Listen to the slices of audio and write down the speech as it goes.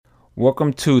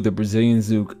Welcome to the Brazilian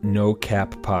Zouk No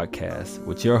Cap podcast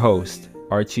with your host,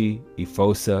 Archie,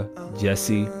 Ifosa,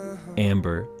 Jesse,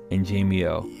 Amber, and Jamie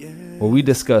L, where we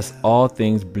discuss all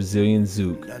things Brazilian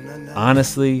Zouk,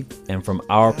 honestly and from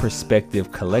our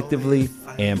perspective collectively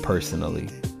and personally.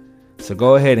 So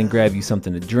go ahead and grab you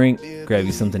something to drink, grab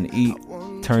you something to eat,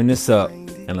 turn this up,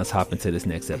 and let's hop into this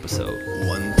next episode.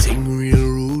 One thing real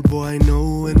rude boy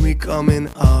know when we coming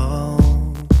out.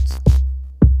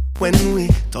 When we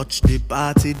touch the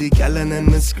party, the gal and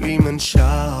me scream and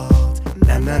shout,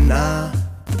 na na na.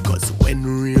 Cause when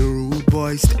real rude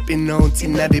boy stepping out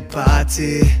in the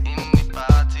party,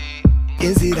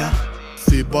 is it a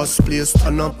the boss place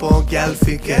turn up on gal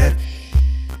forget.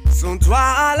 So toi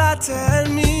alla tell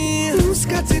me who's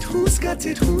got it, who's got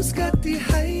it, who's got the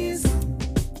highest.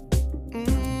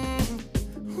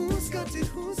 Who's got it,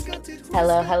 who's got it, who's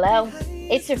Hello, hello.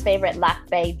 It's your favorite Lock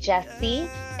Bay Jesse,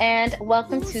 and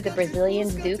welcome to the Brazilian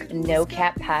Zouk No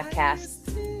Cap podcast.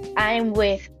 I'm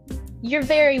with your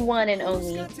very one and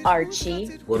only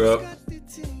Archie. What up?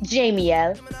 Jamie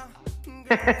L.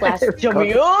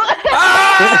 Jamie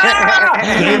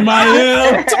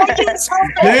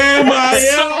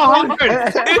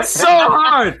It's so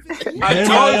hard.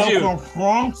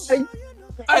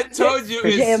 I told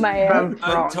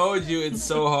you it's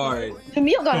so hard.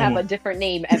 Jamil gonna have a different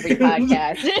name every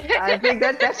podcast. I think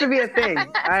that should be a thing.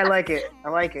 I like it.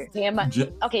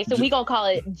 Okay, so we gonna call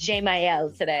it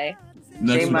Jamael today.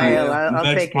 Next I'll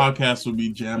podcast will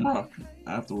be Jamrock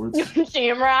afterwards.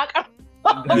 Jamrock.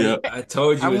 Yeah, I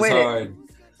told you I'm it's with it. hard.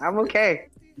 I'm okay.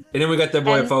 And then we got that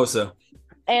boy And- Fosa.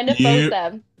 And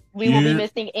Ifosa. We will be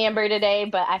missing Amber today,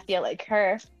 but I feel like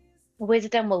her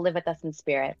wisdom will live with us in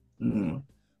spirit. Mm.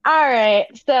 All right,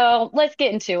 so let's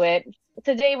get into it.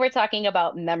 Today we're talking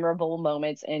about memorable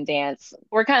moments in dance.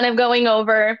 We're kind of going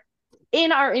over,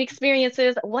 in our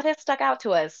experiences, what has stuck out to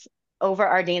us over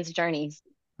our dance journeys.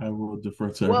 I will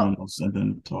defer to everyone else and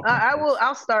then talk. I will.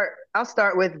 I'll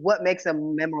start with what makes a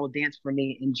memorable dance for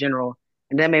me in general,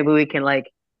 and then maybe we can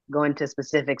go into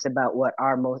specifics about what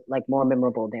our more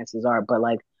memorable dances are. But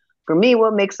for me,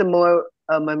 what makes a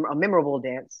memorable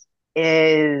dance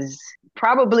is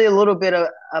probably a little bit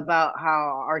about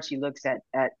how Archie looks at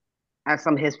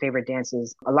some of his favorite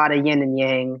dances. A lot of yin and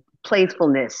yang,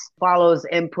 playfulness, follows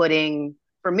inputting.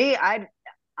 For me, I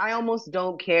almost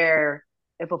don't care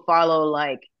if a follow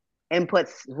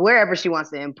inputs wherever she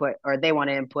wants to input or they want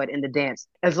to input in the dance,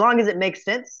 as long as it makes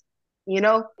sense.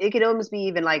 It could almost be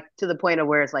even to the point of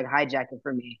where it's hijacking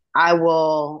for me. I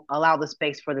will allow the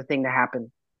space for the thing to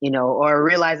happen, or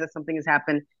realize that something is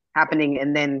happening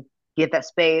and then get that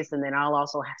space. And then I'll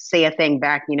also say a thing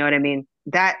back. You know what I mean?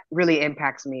 That really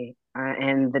impacts me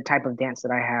and the type of dance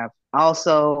that I have.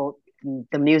 Also,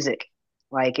 the music.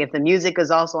 If the music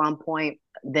is also on point,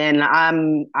 then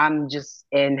I'm just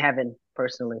in heaven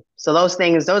personally. So those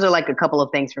are a couple of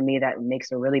things for me that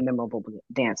makes a really memorable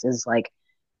dance is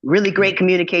really great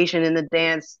communication in the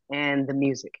dance and the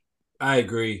music. I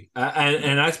agree.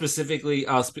 I specifically,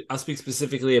 I'll speak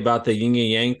specifically about the yin and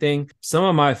yang thing. Some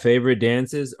of my favorite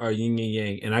dances are yin and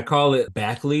yang, and I call it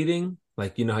back leading.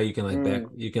 You know how you can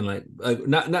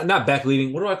not back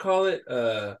leading. What do I call it?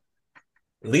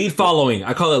 Lead following.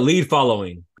 I call it lead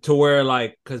following, to where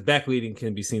because back leading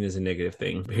can be seen as a negative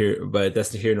thing here, but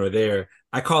that's here nor there.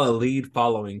 I call it lead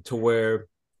following, to where,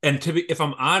 and if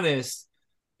I'm honest,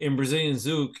 in Brazilian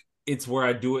Zouk, it's where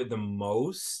I do it the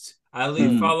most. I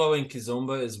lead follow in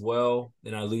Kizomba as well,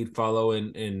 and I lead follow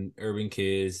in Urban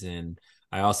Kids, and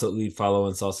I also lead follow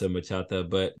in Salsa and Bachata.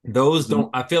 But those don't.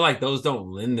 I feel like those don't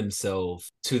lend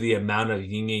themselves to the amount of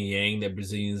yin and yang that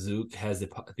Brazilian Zouk has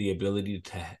the ability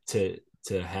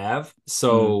to have.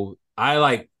 So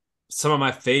I some of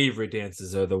my favorite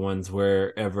dances are the ones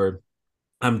wherever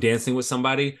I'm dancing with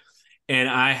somebody, and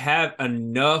I have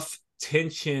enough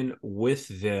tension with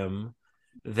them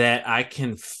that I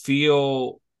can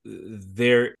feel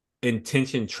their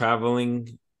intention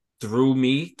traveling through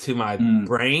me to my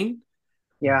brain.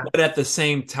 Yeah. But at the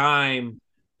same time,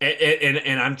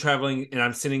 and I'm traveling and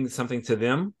I'm sending something to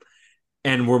them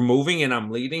and we're moving and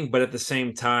I'm leading. But at the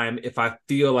same time, if I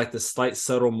feel the slight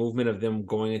subtle movement of them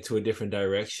going into a different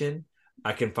direction,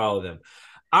 I can follow them.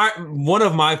 One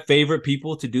of my favorite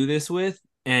people to do this with,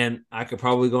 and I could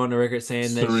probably go on the record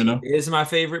saying that Serena she is my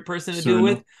favorite person to do it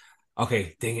with.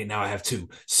 Okay, dang it. Now I have two.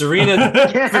 Serena.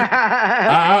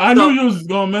 I knew you was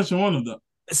going to mention one of them.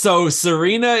 So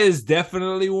Serena is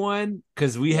definitely one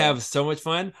because we have so much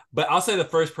fun. But I'll say the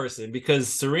first person because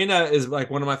Serena is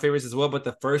one of my favorites as well. But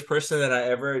the first person that I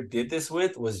ever did this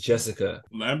with was Jessica.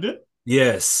 Lambda?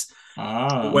 Yes.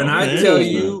 When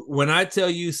I tell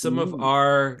you some of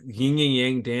our yin and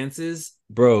yang dances,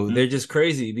 bro, they're just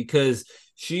crazy because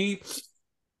she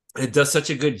it does such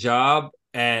a good job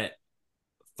at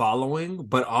following,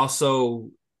 but also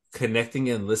connecting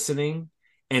and listening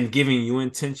and giving you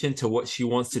intention to what she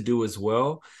wants to do as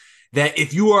well. That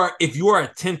if you are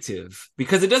attentive,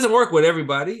 because it doesn't work with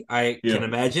everybody, I can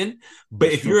imagine,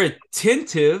 but if you're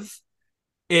attentive,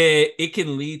 it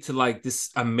can lead to like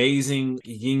this amazing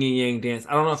yin and yang dance.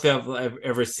 I don't know if you've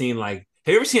ever seen have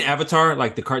you ever seen Avatar,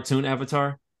 like the cartoon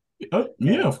Avatar?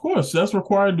 Yeah, of course. That's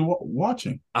required to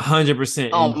watching.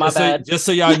 100%. Oh, my bad. Just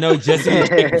so y'all know, Jesse.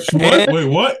 What? Wait,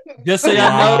 what? Just so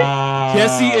y'all know,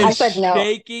 Jesse is no.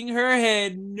 shaking her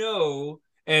head no.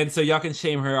 And so y'all can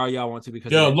shame her all y'all want to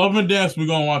because Love and Dance, we're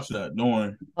gonna watch that. Don't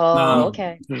worry. Oh,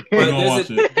 okay. But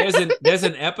there's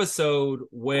an episode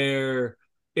where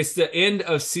it's the end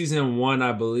of season 1,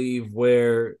 I believe,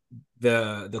 where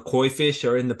the koi fish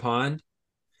are in the pond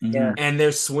and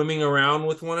they're swimming around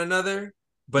with one another,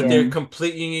 but they're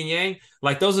complete yin and yang.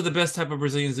 Like those are the best type of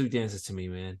Brazilian Zouk dances to me,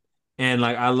 man. And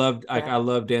like I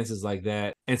love dances like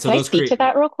that. And so Can I speak to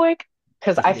that real quick?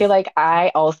 Because I feel like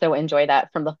I also enjoy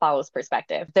that from the follows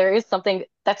perspective. There is something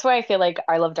that's why I feel like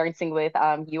I love dancing with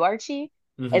you, Archie,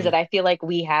 is that I feel like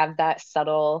we have that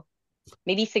subtle,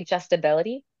 maybe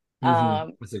suggestibility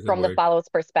from the follows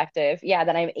perspective. Yeah,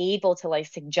 that I'm able to like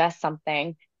suggest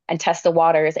something and test the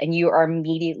waters, and you are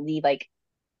immediately like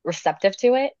receptive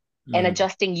to it and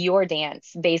adjusting your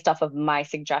dance based off of my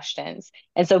suggestions.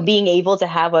 And so being able to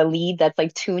have a lead that's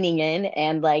like tuning in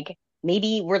and like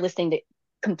maybe we're listening to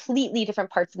completely different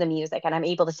parts of the music and I'm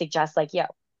able to suggest like, yo,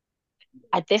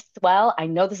 at this swell, I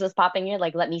know this is popping in,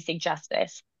 like let me suggest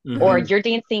this. Or you're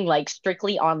dancing like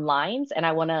strictly on lines and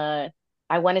I wanna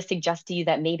suggest to you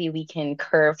that maybe we can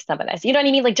curve some of this. You know what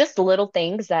I mean? Like just little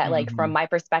things that like from my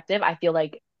perspective, I feel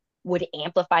like would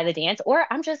amplify the dance. Or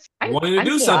I'm wanting to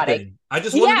do chaotic. Something. I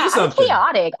just want to do something. I'm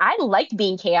chaotic. I like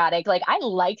being chaotic. Like I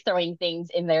like throwing things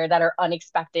in there that are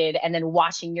unexpected and then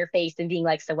watching your face and being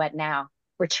like, so what now?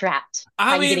 We're trapped.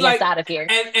 How are you getting us out of here?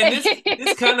 And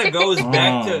this kind of goes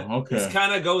back to this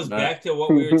kind of goes back to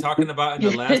what we were talking about in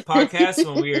the last podcast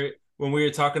when we were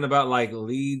talking about like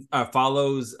lead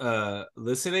follows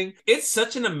listening. It's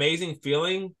such an amazing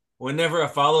feeling whenever a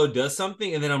follow does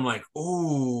something and then I'm like,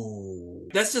 ooh,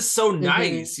 that's just so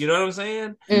nice. You know what I'm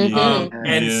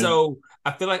saying? So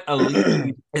I feel like a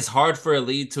lead, it's hard for a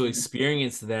lead to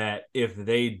experience that if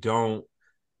they don't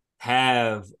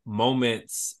have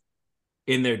moments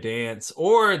in their dance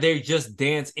or they just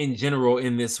dance in general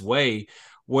in this way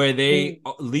where they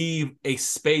leave a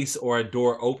space or a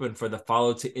door open for the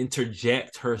follow to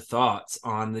interject her thoughts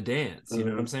on the dance. You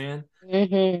know what I'm saying?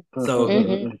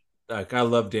 So like I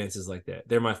love dances like that.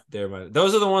 They're my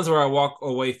those are the ones where I walk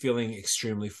away feeling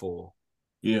extremely full.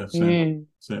 Yeah, same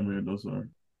here. Those are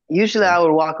usually I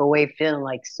would walk away feeling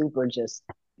like super just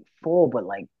full, but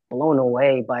like blown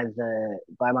away by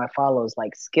my follows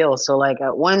like skill. So like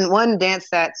one dance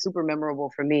that's super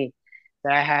memorable for me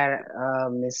that I had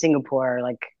in Singapore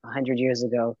like 100 years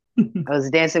ago. I was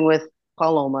dancing with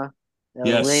Paloma.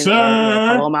 Yes,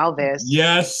 sir. Paloma Alves.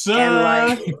 Yes, sir.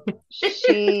 And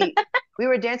like we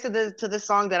were dancing to this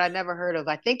song that I'd never heard of.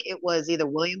 I think it was either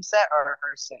William's set or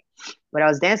her set. But I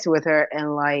was dancing with her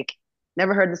and like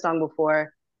never heard the song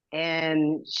before.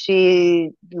 And she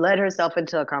led herself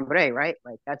into a cambray, right?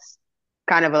 Like that's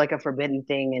kind of like a forbidden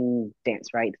thing in dance,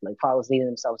 right? Like followers leading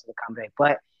themselves to the cambray.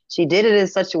 But she did it in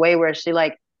such a way where she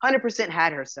like 100%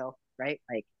 had herself, right?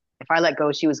 Like if I let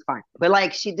go, she was fine. But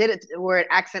like she did it where it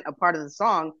accent a part of the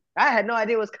song. I had no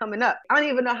idea what was coming up. I don't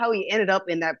even know how he ended up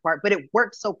in that part, but it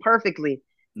worked so perfectly.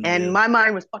 And my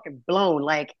mind was fucking blown.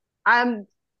 Like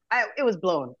it was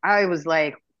blown. I was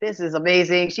like, this is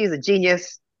amazing. She's a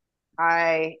genius.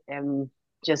 I am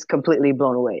just completely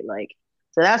blown away. Like,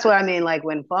 so that's what I mean. Like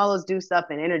when follows do stuff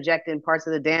and interject in parts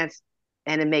of the dance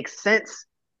and it makes sense,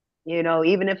 you know,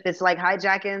 even if it's like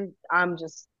hijacking,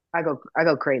 I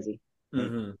go crazy.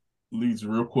 Leads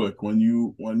real quick. When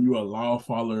you allow a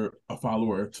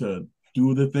follower to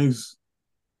do the things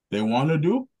they want to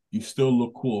do, you still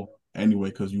look cool anyway,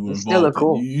 because you involved. Still look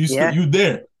cool. You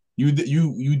there.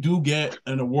 You do get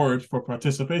an award for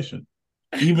participation.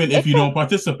 Even if you don't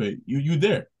participate, you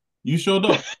there. You showed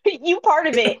up. You part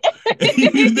of it.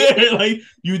 You there, like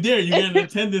you there. You get an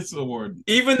attendance award.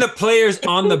 Even the players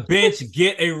on the bench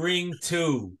get a ring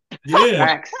too.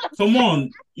 Yeah, come on.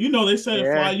 You know they said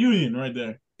fly union right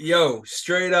there. Yo,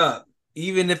 straight up.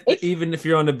 Even if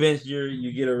you're on the bench,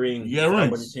 you get a ring. You get a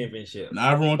ring. Win the championship.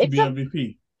 Not everyone can be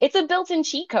MVP. It's a built-in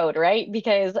cheat code, right?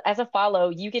 Because as a follow,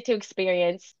 you get to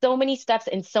experience so many steps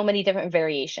in so many different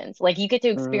variations. Like you get to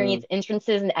experience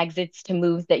entrances and exits to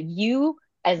moves that you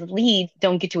as leads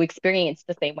don't get to experience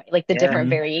the same way, like the Yeah. different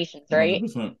Mhm. variations, right?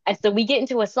 100%. And so we get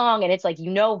into a song and it's like,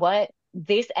 you know what?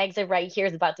 This exit right here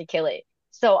is about to kill it.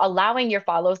 So allowing your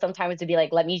follow sometimes to be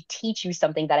like, let me teach you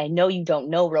something that I know you don't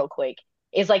know real quick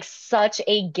is like such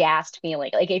a gassed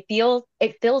feeling. Like it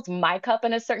fills my cup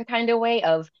in a certain kind of way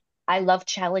of I love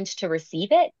challenge to receive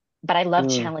it, but I love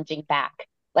Mm. challenging back.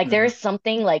 Like there Mhm. is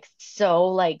something like so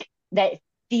like that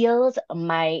fills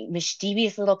my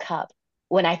mischievous little cup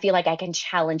when I feel like I can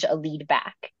challenge a lead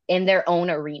back in their own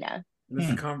arena. It's a Hmm.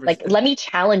 Like, conversation. let me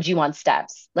challenge you on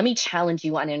steps. Let me challenge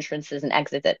you on entrances and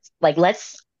exits. Like,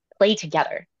 let's play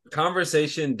together.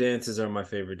 Conversation dances are my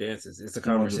favorite dances. It's a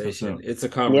conversation. 100%. It's a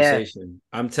Yeah. conversation.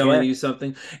 I'm telling Yeah. you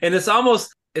something, and it's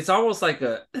almost like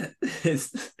a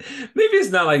it's maybe it's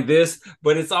not like this,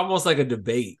 but it's almost like a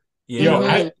debate. You Yo, know,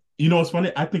 Hmm. you know what's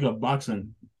funny? I think of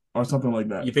boxing or something like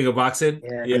that. you think of boxing,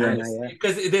 Yeah. yeah, Yeah. Yeah.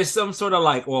 because there's some sort of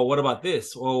like, well, what about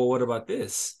this? Well, what about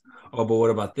this? Oh, but what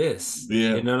about this?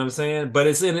 Yeah. You know what I'm saying? But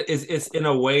it's in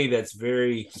a way that's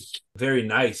very, very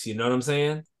nice. You know what I'm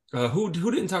saying? Who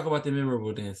didn't talk about the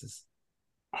memorable dances?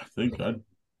 I think I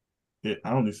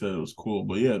only said it was cool,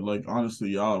 but yeah, like honestly,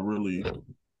 y'all really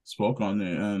spoke on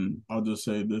it. And I'll just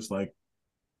say this, like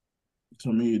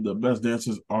to me, the best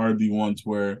dances are the ones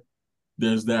where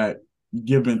there's that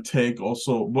give and take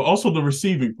also, but also the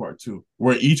receiving part too,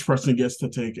 where each person gets to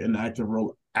take an active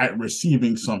role at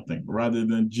receiving something rather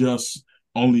than just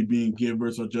only being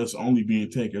givers or just only being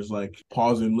takers, like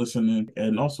pausing, listening.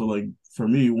 And also like for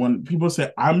me, when people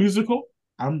say I'm musical,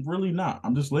 I'm really not.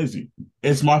 I'm just lazy.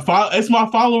 It's my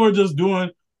follower just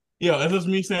doing, it's just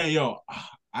me saying,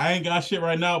 I ain't got shit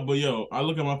right now, but I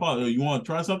look at my follower, you want to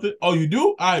try something? Oh, you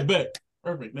do? I bet.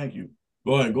 Perfect, thank you.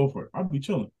 Go ahead, go for it. I'll be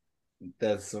chilling.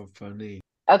 That's so funny.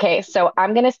 Okay, so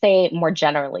I'm gonna say more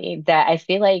generally that I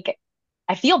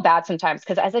feel bad sometimes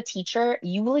because as a teacher,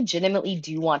 you legitimately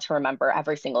do want to remember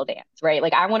every single dance, right?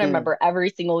 Like I want to Mm. remember every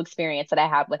single experience that I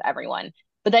have with everyone,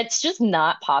 but that's just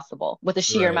not possible with the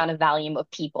sheer Right. amount of volume of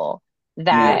people Yeah.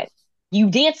 that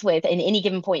you dance with in any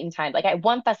given point in time. Like at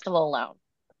one festival alone.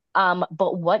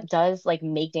 But what does like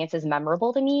make dances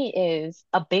memorable to me is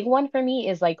a big one for me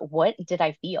is like, what did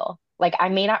I feel? Like I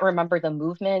may not remember the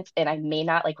movement and I may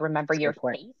not like remember That's a your good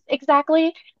point. face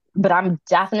exactly, but I'm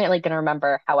definitely gonna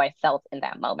remember how I felt in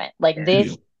that moment. Like Yeah. Yeah.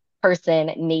 this person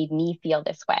made me feel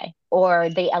this way, or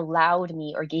they allowed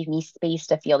me or gave me space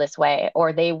to feel this way,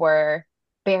 or they were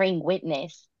bearing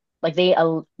witness. Like they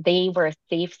were a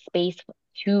safe space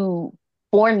to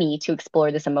for me to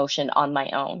explore this emotion on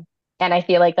my own. And I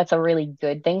feel like that's a really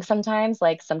good thing sometimes.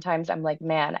 Like sometimes I'm like,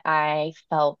 man, I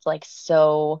felt like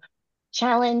so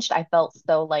challenged. I felt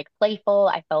so like playful.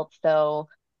 I felt so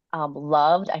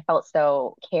loved. I felt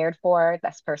so cared for.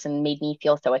 This person made me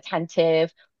feel so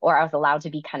attentive, or I was allowed to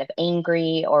be kind of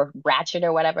angry or ratchet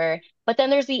or whatever. But then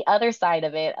there's the other side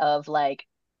of it of like,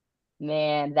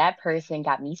 man, that person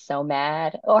got me so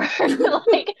mad. Or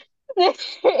like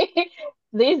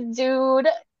this dude,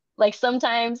 like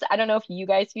sometimes, I don't know if you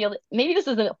guys feel maybe this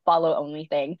isn't a follow only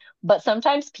thing, but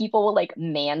sometimes people will like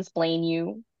mansplain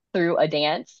you through a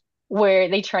dance where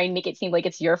they try and make it seem like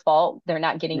it's your fault.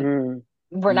 Mm.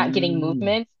 We're not getting Mm.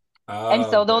 movements. And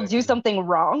Oh, so they'll do gotcha. something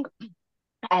wrong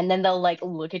and then they'll like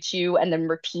look at you and then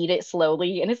repeat it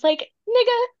slowly. And it's like,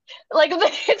 nigga, like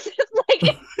it's just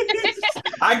like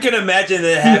I can imagine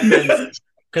it happens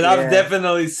because I've Yeah.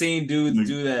 definitely seen dudes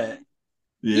do that.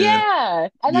 Yeah. Yeah.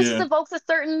 And that just Yeah. evokes a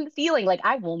certain feeling. Like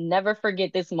I will never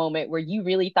forget this moment where you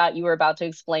really thought you were about to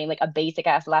explain like a basic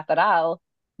ass lateral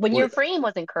when your Wait, frame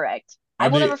wasn't correct. I are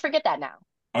will never they forget that now.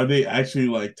 are they actually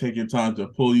like taking time to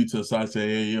pull you to the side, say,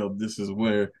 "Hey, yo, this is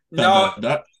where that No, that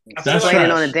that I feel that's like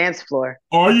Explaining on the trash." dance floor.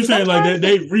 Or are you saying like Sometimes,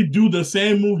 they redo the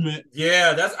same movement?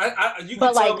 yeah, that's you could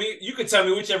but tell like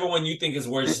me whichever one you think is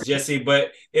worse, Jesse.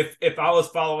 But if I was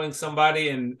following somebody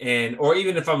and or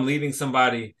even if I'm leading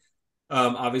somebody,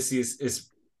 obviously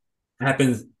it's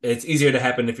happens. It's easier to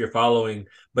happen if you're following.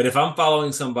 But if I'm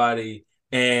following somebody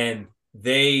and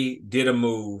they did a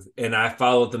move and I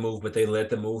followed the move, but they led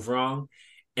the move wrong,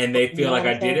 and they you feel know like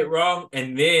what I'm I did it saying? wrong,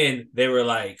 and then they were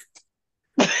like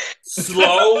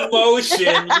slow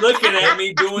motion looking at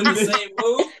me doing the they, same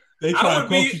move, they I try to would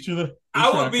coach be each other. They I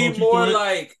try would to be coach you more through it.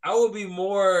 like I would be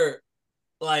more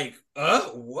like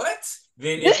what?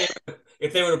 Then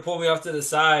if they were to pull me off to the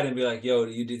side and be like, yo,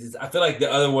 you did this, I feel like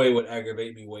the other way would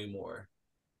aggravate me way more.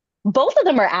 Both of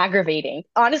them are aggravating.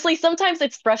 Honestly, sometimes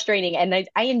it's frustrating and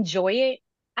I enjoy it.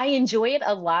 I enjoy it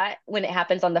a lot when it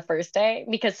happens on the first day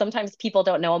because sometimes people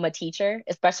don't know I'm a teacher,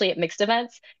 especially at mixed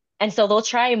events. And so they'll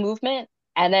try a movement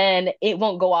and then it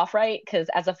won't go off right because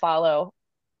as a follow,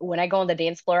 when I go on the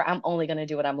dance floor, I'm only going to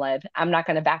do what I'm led. I'm not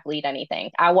going to back lead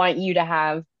anything. I want you to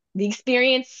have the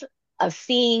experience of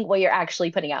seeing what you're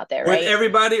actually putting out there, With right?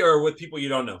 everybody or with people you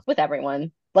don't know? With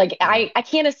everyone. Like I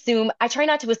can't assume, I try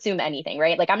not to assume anything,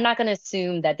 right? Like I'm not going to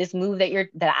assume that this move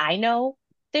that I know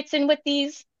fits in with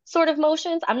these sort of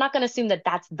motions. I'm not going to assume that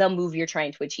that's the move you're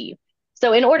trying to achieve.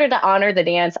 So in order to honor the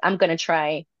dance, I'm going to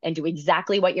try and do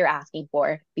exactly what you're asking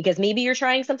for because maybe you're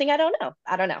trying something I don't know.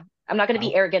 I don't know. I'm not going to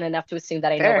be arrogant enough to assume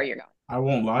that I know where you're going. I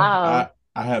won't lie.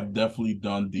 I have definitely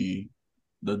done the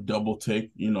double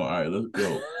take. You know, all right, let's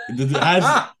go.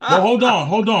 But hold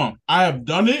on. I have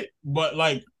done it, but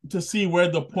like to see where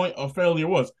the point of failure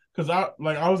was, because I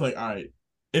was like, all right,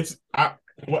 if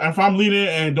I'm leading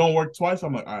and it don't work twice,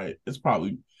 I'm like, all right, it's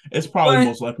probably But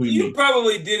most likely you me.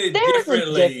 probably did it There's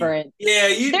differently. a difference. Yeah,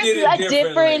 you There's did it a differently.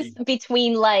 difference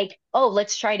between like, oh,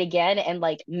 let's try it again and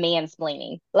like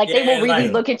mansplaining. Like they Yeah, will really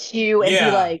like, look at you and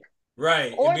be like,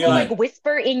 right. or And be they'll like like,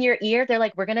 whisper in your ear. They're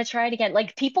like, we're gonna try it again.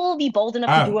 Like people will be bold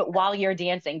enough to do it while you're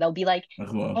dancing. They'll be like,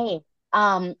 hey,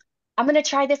 I'm gonna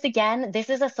try this again.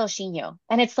 This is a sociño.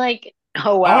 And it's like,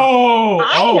 Oh wow.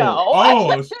 I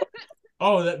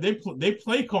know. That they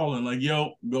play calling like,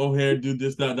 yo, go ahead, do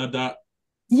this, that. Like,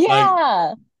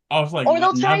 Yeah. I was like, Or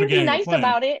they'll try and be navigating a nice plan.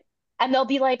 about it. And they'll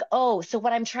be like, oh, so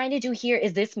what I'm trying to do here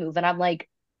is this move. And I'm like,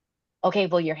 okay,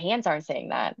 well, your hands aren't saying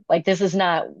that. Like, this is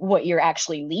not what you're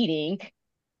actually leading.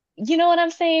 You know what I'm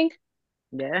saying?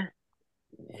 Yeah.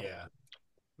 yeah.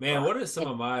 Man, what are some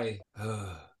of my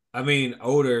I mean,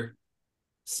 odor,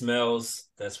 smells,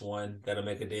 that's one that'll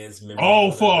make a dance memorable.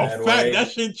 Oh, for a fact,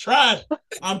 that shit trash.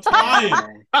 I'm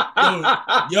tired.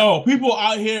 yo, people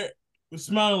out here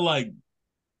smelling like,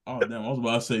 oh damn, I was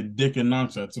about to say dick and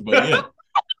nonsense, but yeah.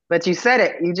 But you said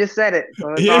it. You just said it.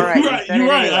 So it's Yeah, all right. You're right. Anyway.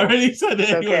 I already said it.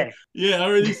 It's Anyway. okay. Yeah, I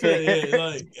already said it.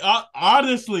 Like,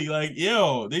 honestly, like,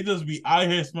 yo, they just be out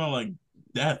here smelling like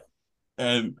death.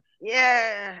 And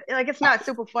yeah, like it's not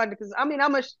super fun because I mean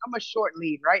I'm a short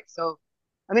lead, right? So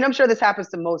I mean I'm sure this happens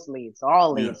to most leads,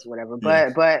 all leads, whatever.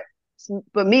 But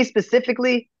me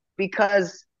specifically,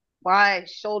 because my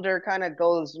shoulder kind of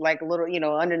goes like a little,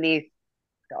 underneath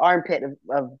the armpit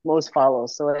of most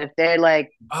follows. So if they're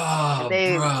like, if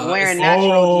they wearing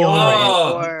natural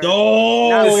deodorant or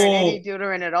not wearing any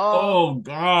deodorant at all, oh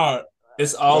god,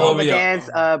 it's all over your dance,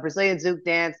 Brazilian Zouk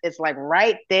dance. It's like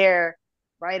right there,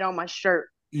 right on my shirt.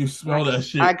 You smell that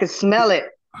shit. I could smell it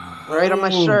right on my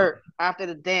shirt after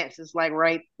the dance. It's like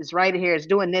it's right here. It's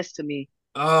doing this to me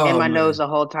in my nose the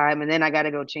whole time, and then I got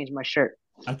to go change my shirt.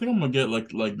 I think I'm gonna get like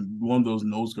one of those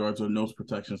nose guards or nose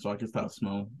protection so I can stop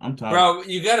smelling. I'm tired. Bro,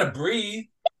 you gotta breathe.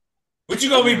 But you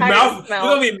gonna be mouth? You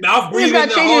gonna be mouth breathing? You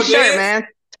just gotta change your shirt, man.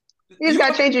 You just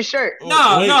gotta change your shirt. No.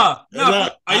 Are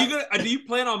you gonna? Do you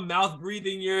plan on mouth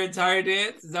breathing your entire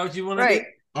dance? Is that what you want to do?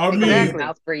 I mean, exactly.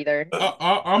 Mouth breather.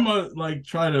 I'm gonna like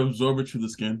try to absorb it through the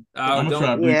skin. I'm gonna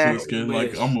try to breathe through the skin.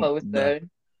 Like I'm gonna.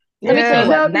 Let me tell you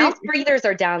what, mouth breathers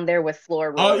are down there with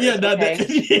floor rollers. Oh yeah, okay?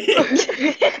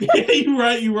 You're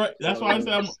right. That's why I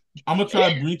said I'm gonna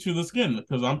try to breathe through the skin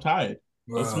because I'm tired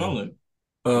of smelling.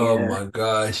 Oh my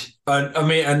gosh! I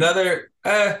mean, another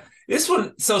this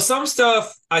one. So some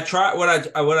stuff I try. What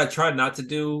I try not to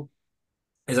do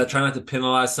is I try not to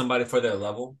penalize somebody for their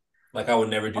level. Like I would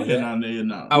never do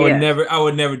that. I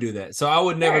would never do that. So I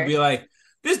would never be like,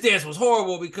 this dance was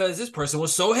horrible because this person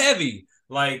was so heavy.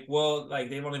 Like, well, like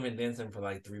they've only been dancing for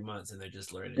like 3 months and they're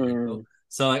just learning.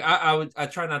 So like I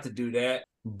try not to do that.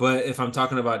 But if I'm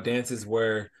talking about dances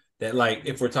where that, like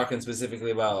if we're talking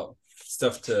specifically about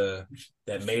stuff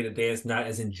that made a dance not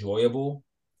as enjoyable,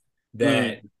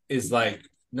 that is like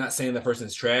not saying the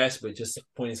person's trash, but just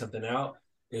pointing something out,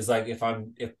 is like if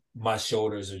my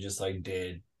shoulders are just like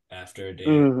dead after a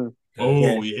dance.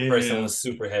 The person was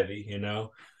super heavy,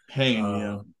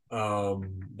 hanging.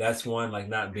 That's one, like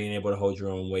not being able to hold your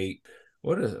own weight.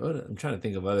 I'm trying to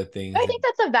think of other things. I think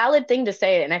that's a valid thing to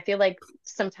say, and I feel like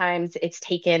sometimes it's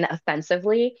taken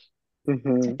offensively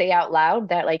to say out loud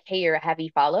that like, hey, you're a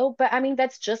heavy follow. But I mean,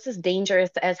 that's just as dangerous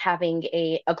as having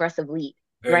a aggressive lead,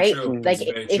 right? Like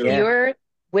if you're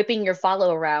whipping your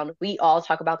follow around, we all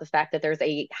talk about the fact that there's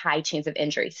a high chance of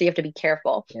injury, so you have to be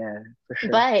careful. Yeah, for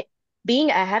sure. But being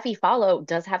a heavy follow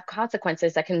does have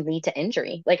consequences that can lead to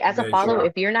injury. Like as a follow,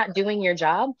 if you're not doing your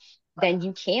job, then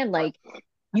you can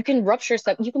rupture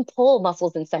you can pull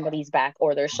muscles in somebody's back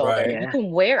or their shoulder. You can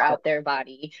wear out their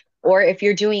body. Or if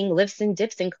you're doing lifts and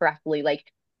dips incorrectly, like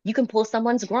you can pull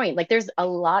someone's groin. Like there's a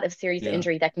lot of serious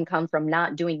injury that can come from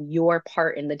not doing your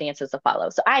part in the dance as a follow.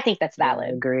 So I think that's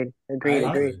valid. Agreed.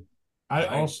 I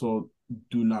also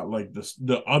do not like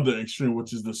the other extreme,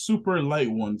 which is the super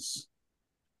light ones.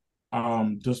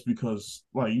 Just because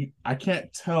like I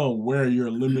can't tell where your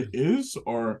limit is,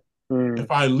 or Mm.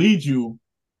 if I lead you,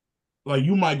 like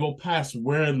you might go past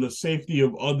where the safety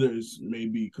of others may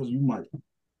be,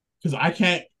 because I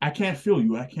can't feel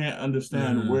you. I can't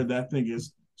understand where that thing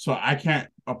is. So I can't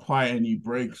apply any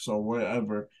brakes or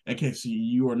whatever in case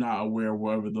you are not aware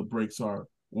wherever the brakes are,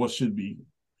 what should be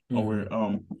aware.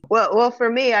 Well, for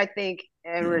me, I think,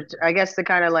 and I guess to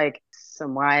kind of like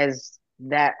summarize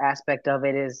that aspect of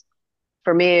it is,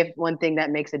 for me, if one thing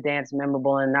that makes a dance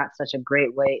memorable and not such a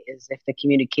great way is if the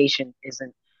communication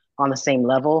isn't on the same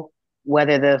level,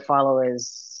 whether the follow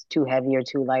is too heavy or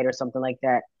too light or something like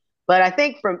that. But I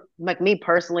think from like me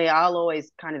personally, I'll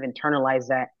always kind of internalize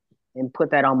that and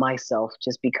put that on myself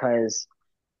just because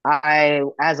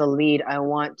as a lead, I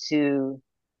want to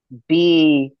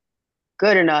be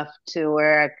good enough to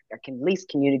where I can at least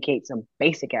communicate some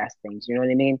basic ass things. You know what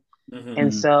I mean?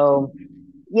 And so,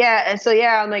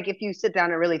 I'm like, if you sit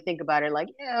down and really think about it, like,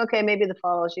 yeah, okay, maybe the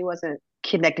follow, she wasn't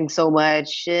connecting so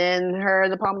much in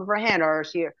the palm of her hand, or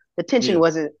the tension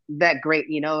wasn't that great,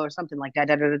 or something like that,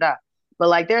 da da da da. But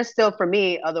like, there's still for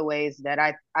me other ways that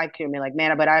I can be like,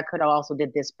 man, but I could have also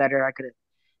did this better. I could have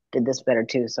did this better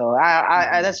too. So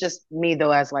I that's just me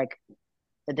though, as like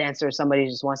the dancer, somebody who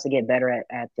just wants to get better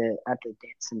at the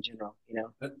dance in general,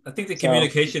 I think the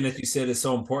communication that you said is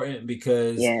so important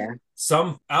because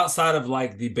some outside of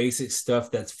like the basic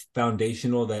stuff that's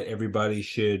foundational that everybody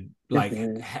should like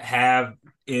have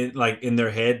in their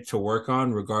head to work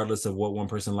on, regardless of what one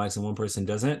person likes and one person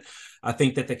doesn't. I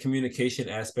think that the communication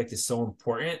aspect is so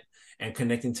important and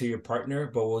connecting to your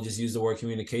partner, but we'll just use the word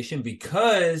communication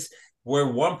because where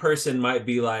one person might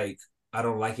be like, I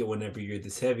don't like it whenever you're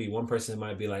this heavy. One person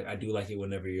might be like, I do like it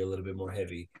whenever you're a little bit more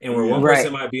heavy. And where one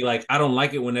person might be like, I don't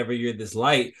like it whenever you're this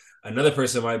light. Another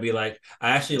person might be like,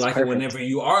 I actually like it whenever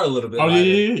you are a little bit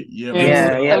lighter.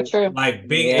 Yeah. True. Like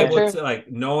being able to like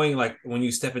knowing like when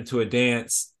you step into a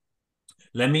dance,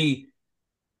 let me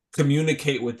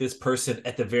communicate with this person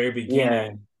at the very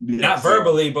beginning, not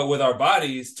verbally, but with our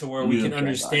bodies to where we can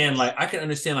understand, like I can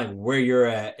understand like where you're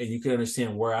at and you can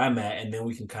understand where I'm at. And then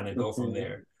we can kind of go from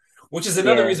there. Which is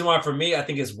another reason why, for me, I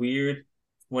think it's weird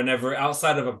whenever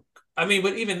outside of but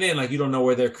even then, like you don't know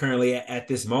where they're currently at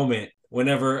this moment.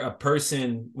 Whenever a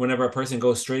person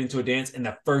goes straight into a dance and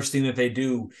the first thing that they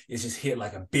do is just hit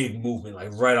like a big movement,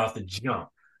 like right off the jump,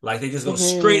 like they just go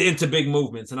straight into big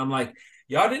movements, and I'm like,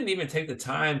 y'all didn't even take the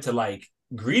time to like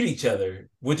greet each other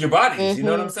with your bodies. You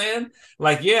know what I'm saying?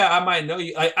 Like, yeah, I might know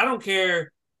you. Like, I don't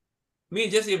care. Me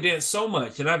and Jessie have danced so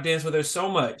much, and I've danced with her so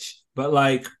much, but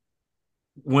like,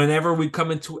 whenever we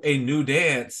come into a new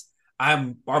dance,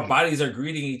 our bodies are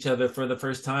greeting each other for the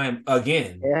first time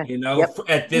again,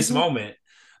 at this moment.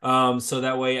 So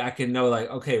that way I can know like,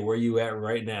 okay, where you at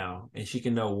right now? And she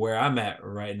can know where I'm at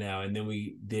right now. And then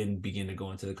we begin to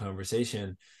go into the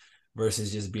conversation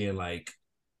versus just being like,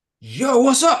 yo,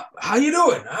 what's up? How you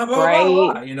doing? Blah,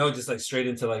 blah, blah. Just like straight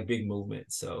into like big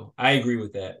movements. So I agree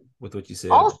with that, with what you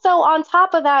said. Also, on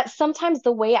top of that, sometimes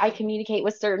the way I communicate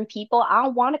with certain people, I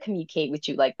don't want to communicate with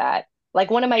you like that.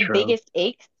 Like one of my biggest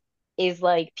aches is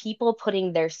like people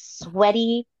putting their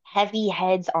sweaty, heavy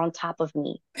heads on top of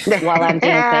me while I'm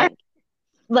dancing.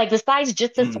 Like besides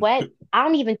just the sweat, I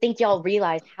don't even think y'all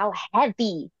realize how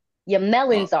heavy your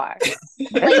melons are.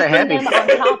 Placing them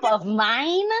on top of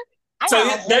mine. I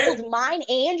gotta hold mine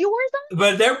and yours up.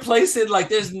 But they're placing like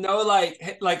there's no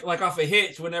like off a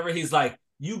Hitch. Whenever he's like,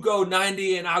 you go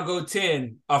 90 and I'll go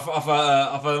 10 off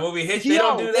a movie Hitch. They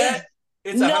don't do that.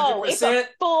 It's 100%. It's a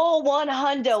full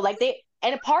 100. Like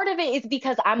and a part of it is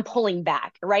because I'm pulling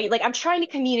back, right? Like I'm trying to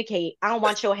communicate. I don't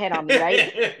want your head on me,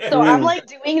 right? So I'm like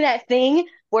doing that thing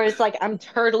where it's like I'm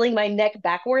turtling my neck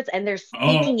backwards and they're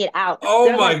sneaking it out. Oh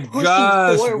they're, my like,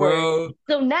 gosh, bro.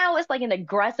 So now it's like an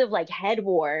aggressive like head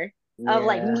war of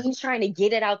like me trying to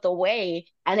get it out the way,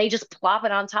 and they just plop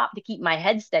it on top to keep my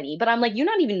head steady. But I'm like, you're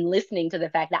not even listening to the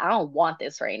fact that I don't want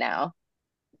this right now.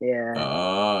 Yeah.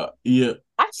 I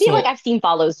feel like I've seen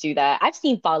follows do that. I've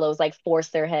seen follows like force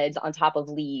their heads on top of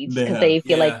leads because they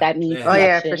feel like that means connection. Oh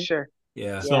yeah, for sure.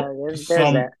 Yeah. There's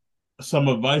that. Some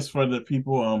advice for the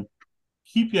people: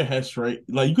 keep your head straight.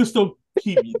 Like you can still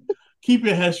keep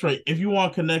your head straight. If you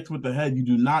want to connect with the head, you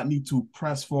do not need to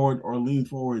press forward or lean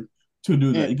forward to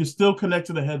do that. You can still connect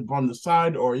to the head from the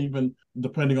side, or even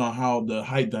depending on how the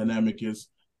height dynamic is,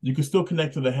 you can still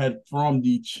connect to the head from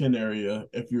the chin area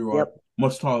if you are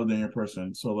much taller than your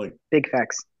person. So like big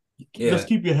facts. Just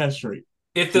keep your head straight.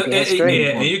 And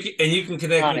you can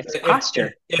connect with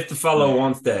posture if the fellow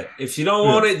wants that. If she don't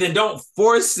want it, then don't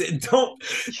force it. Don't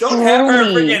have her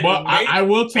freaking. But I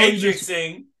will tell you this.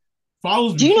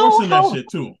 Follows be forcing that shit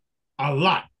too. A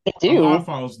lot. They A lot do. of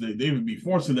follows they would be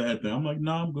forcing the head thing. I'm like,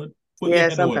 nah, I'm good. Put your Yeah,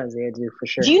 head away. sometimes they do for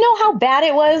sure. Do you know how bad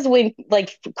it was when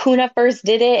like Kuna first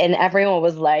did it and everyone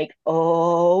was like,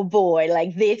 "Oh boy,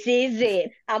 like this is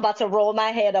it. I'm about to roll my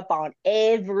head up on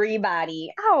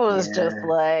everybody." I was just Yeah,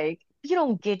 like, "You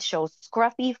don't get your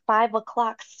scruffy 5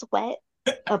 o'clock sweat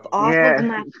up off of yeah.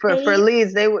 my For face."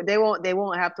 leads, they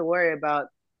won't have to worry about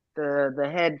the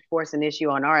head force an issue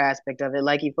on our aspect of it.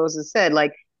 Like you folks have said,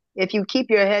 like if you keep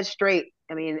your head straight,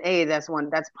 I mean, A, that's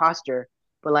posture,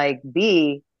 but like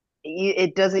B,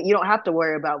 it doesn't. You don't have to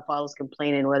worry about follows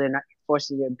complaining whether or not you're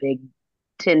forcing your big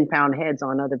 10-pound heads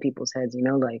on other people's heads.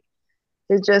 Like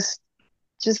it just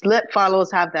let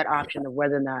follows have that option of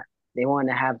whether or not they want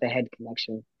to have the head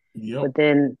connection. Yep. But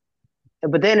then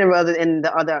in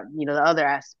the other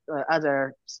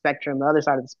other spectrum, the other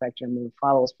side of the spectrum, the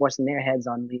follows forcing their heads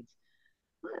on leads.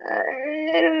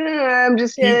 I'm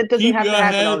just saying it doesn't Keep have to your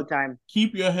happen all head the time.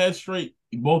 keep your head straight,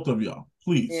 both of y'all,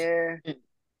 please. Yeah,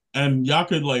 And y'all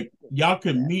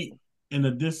could meet in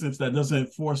a distance that doesn't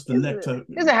force the neck to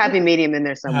there's a happy medium in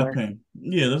there have somewhere. pain.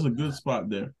 Yeah, there's a good spot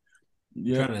there.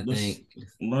 Yeah, Trying to let's think.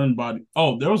 learn body.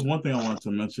 Oh, there was one thing I wanted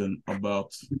to mention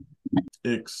about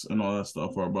icks and all that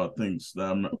stuff, or about things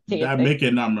that make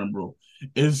it not memorable.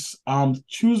 Is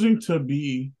choosing to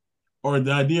be, or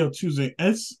the idea of choosing.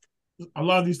 It's a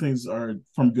lot of these things are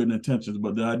from good intentions,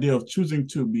 but the idea of choosing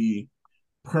to be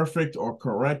perfect or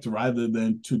correct rather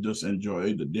than to just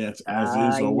enjoy the dance as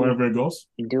is or wherever it goes.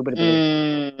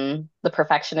 Indubitably. The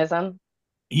perfectionism.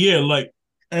 Yeah, like,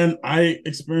 and I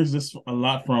experienced this a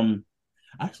lot from.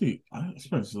 Actually, I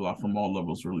experienced a lot from all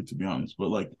levels, really, to be honest. But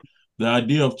like the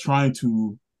idea of trying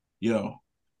to,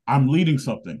 I'm leading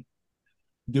something.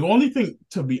 The only thing,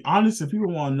 to be honest, if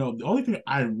people want to know, the only thing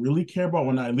I really care about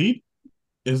when I lead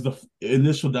is the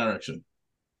initial direction.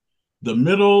 The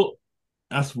middle,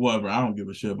 that's whatever. I don't give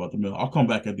a shit about the middle. I'll come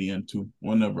back at the end too,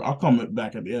 whenever. I'll come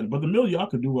back at the end. But the middle, y'all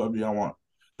can do whatever y'all want.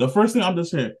 The first thing I'm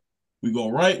just saying, we go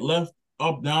right, left,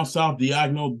 up, down, south,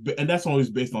 diagonal, and that's always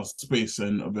based on space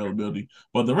and availability.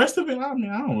 But the rest of it, I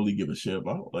mean, I don't really give a shit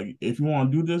about. Like, if you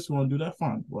want to do this, you want to do that,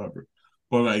 fine, whatever.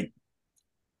 But like,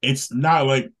 it's not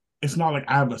like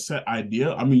I have a set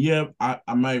idea. I mean, yeah, I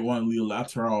might want to lead a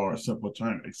lateral or a simple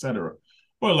turn, etc.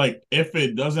 But like, if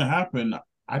it doesn't happen,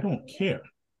 I don't care.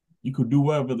 You could do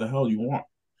whatever the hell you want.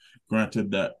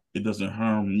 Granted that it doesn't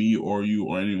harm me or you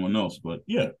or anyone else, but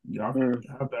yeah, y'all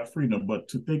have that freedom. But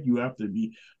to think you have to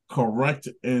be correct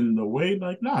in the way,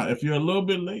 like, nah, if you're a little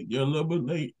bit late, you're a little bit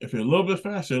late. If you're a little bit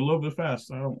fast, you're a little bit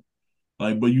fast. I don't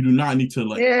like, but you do not need to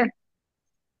like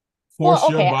force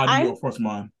your body or force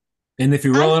mine. And if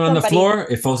you're rolling on the floor,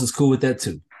 if folks is cool with that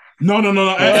too. No, no, no,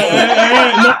 no,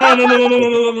 no, no, no,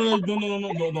 no,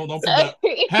 no, no, no, don't put that.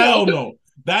 Hell no.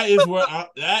 That is where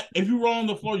that if you roll on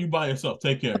the floor, you by yourself.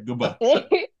 Take care. Goodbye.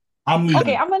 I'm leaving.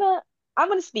 Okay, I'm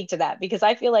gonna speak to that because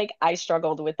I feel like I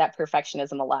struggled with that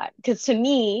perfectionism a lot. Because to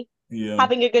me,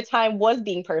 having a good time was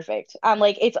being perfect. I'm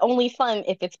like, it's only fun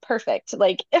if it's perfect.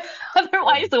 Like,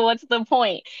 otherwise, what's the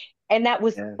point? And that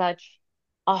was such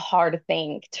a hard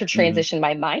thing to transition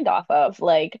my mind off of.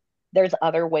 Like, there's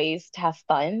other ways to have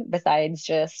fun besides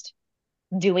just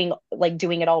doing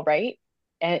it all right.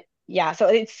 And yeah,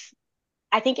 so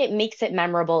I think it makes it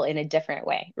memorable in a different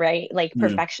way, right? Like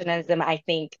perfectionism, I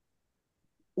think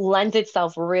lends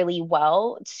itself really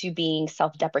well to being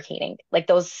self-deprecating. Like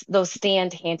those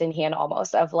stand hand in hand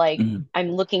almost of like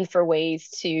I'm looking for ways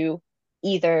to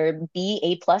either be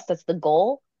A+, that's the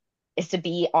goal, is to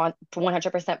be on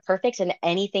 100% perfect, and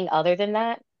anything other than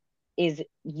that is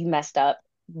you messed up.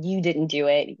 You didn't do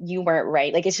it. You weren't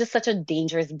right. Like it's just such a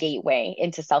dangerous gateway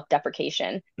into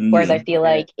self-deprecation. Whereas I feel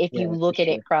like if you look at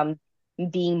it from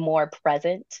being more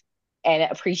present and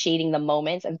appreciating the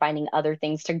moments and finding other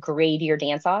things to grade your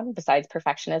dance on besides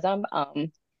perfectionism,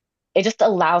 it just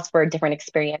allows for a different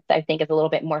experience that I think is a little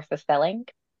bit more fulfilling.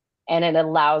 And it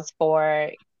allows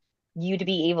for you to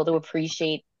be able to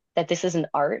appreciate that this is an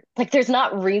art. Like there's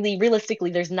not really,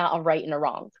 realistically, there's not a right and a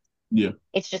wrong. Yeah.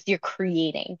 It's just you're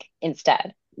creating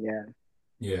instead. Yeah.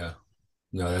 Yeah.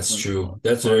 No, that's true.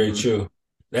 That's very true.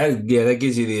 That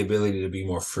gives you the ability to be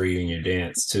more free in your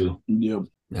dance too. Yep.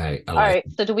 All right.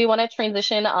 So do we want to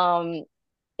transition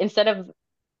instead of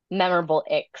memorable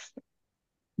icks,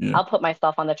 I'll put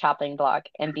myself on the chopping block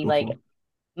and be like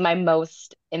my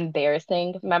most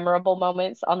embarrassing memorable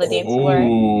moments on the dance floor.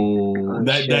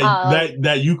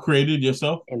 That you created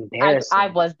yourself? Embarrassing. I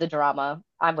was the drama.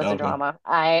 I was the drama.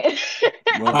 I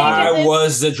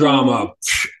was the drama.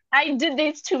 I did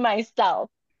this to myself.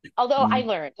 Although I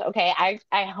learned, okay,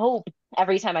 I hope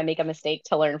every time I make a mistake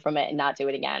to learn from it and not do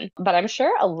it again. But I'm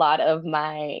sure a lot of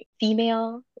my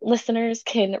female listeners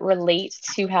can relate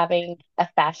to having a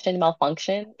fashion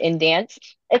malfunction in dance,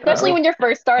 especially Oh, when you're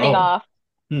first starting Oh. off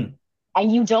Hmm.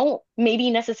 and you don't maybe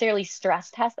necessarily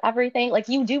stress test everything. Like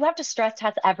you do have to stress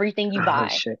test everything you oh buy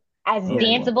shit. as Oh, Yeah. wow.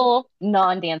 danceable,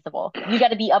 non-danceable. You got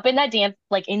to be up in that dance,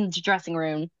 like in the dressing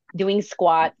room, doing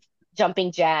squats,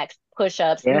 jumping jacks,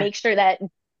 push-ups, Yeah. make sure that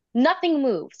nothing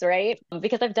moves, right?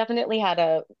 Because I've definitely had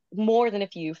a more than a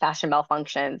few fashion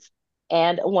malfunctions.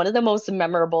 And one of the most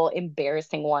memorable,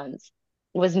 embarrassing ones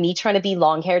was me trying to be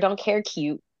long hair, don't care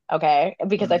cute, okay?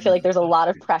 Because I feel like there's a lot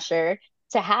of pressure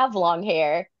to have long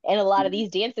hair in a lot of these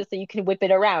dances so you can whip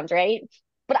it around, right?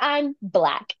 But I'm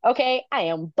black, okay? I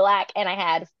am black and I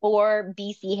had 4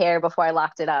 BC hair before I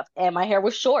locked it up and my hair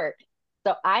was short.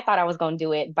 So I thought I was going to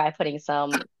do it by putting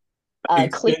some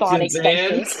clip-on Extensions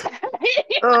extensions. hands.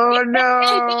 Oh no.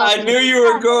 I knew you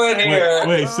were going Wait, here.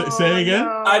 wait. Say Oh it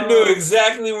again. I knew no.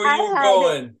 exactly where you were I had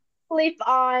going.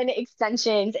 clip-on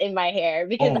extensions in my hair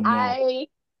because Oh no,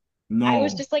 I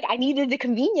was no, just like I needed the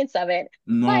convenience of it.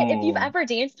 But if you've no. ever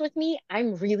danced with me,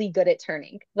 I'm really good at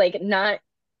turning. Like not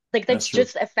like That's that's true.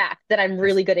 just a fact that I'm That's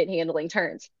really good at handling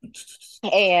turns.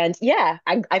 And yeah,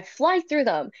 I fly through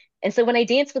them. And so when I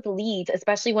dance with leads,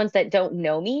 especially ones that don't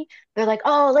know me, they're like,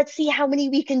 "Oh, let's see how many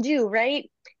we can do," right?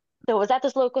 So I was at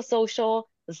this local social,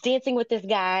 was dancing with this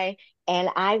guy, and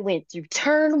I went through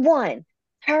turn one,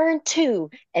 turn two,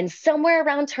 and somewhere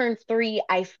around turn three,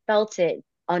 I felt it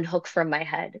unhook from my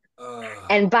head.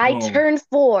 And by oh, turn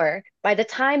four, by the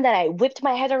time that I whipped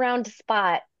my head around the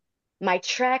spot, my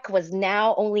track was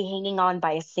now only hanging on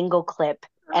by a single clip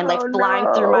and like Oh flying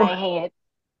through my no. hand.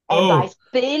 And by oh,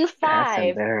 spin That's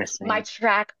five, my embarrassing.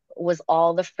 track was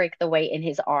all the frick the way in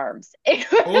his arms. It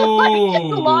like it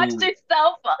launched oh,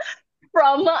 itself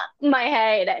from my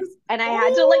head and I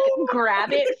had to like oh.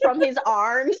 grab it from his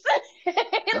arms and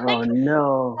Oh like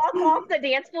no. walk off the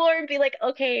dance floor and be like,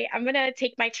 okay, I'm gonna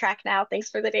take my track now. Thanks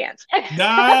for the dance.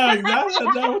 Nah, that's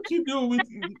not what you do. We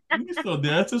can still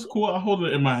dance. It's cool. I hold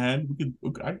it in my hand.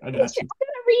 I got you.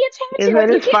 Reattach It's, it.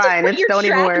 Like you it's can't just fine. put It's your don't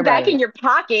even worry track about back it. in your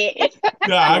pocket.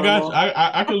 Yeah, It's I got you. normal.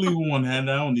 I can leave with one hand.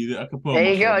 I don't need it. I can put it on There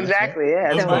my you go. shoulder. That's fine. Exactly.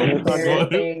 Yeah, it's Let's So fine. go. It's all Let's good. go.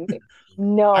 embarrassing.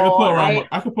 No, I can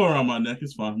put it around my neck.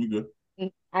 It's fine. We good.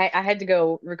 I had to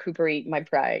go recuperate my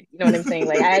pride. You know what I'm saying?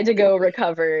 Like I had to go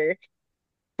recover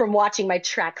from watching my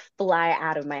track fly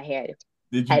out of my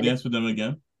Did you head. dance with them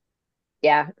again?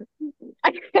 Yeah.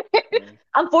 Yeah.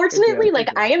 Good Unfortunately, job. like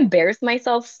Good I job. embarrass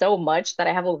myself so much that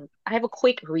I have a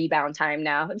quick rebound time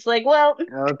now. It's like, well,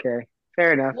 Okay.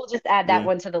 Fair enough. we'll just add that Yeah.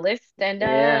 one to the list and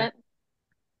Yeah.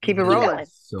 Keep it keep That rolling. going.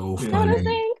 is so You know what Yeah. I'm funny.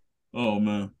 saying? Oh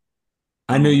man.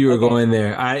 I knew you were Okay. going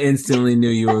there. I instantly knew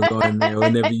you were going there.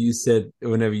 Whenever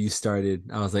you started,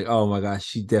 I was like, oh my gosh,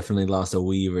 she definitely lost a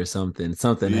weave or something.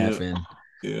 Something Yeah. happened.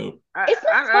 Yeah. It's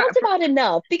not talked about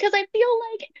enough because I feel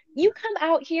like you come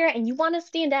out here and you want to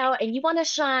stand out and you want to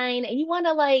shine and you want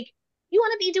to you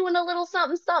want to be doing a little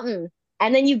something something.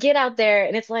 And then you get out there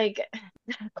and it's like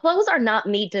clothes are not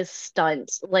made to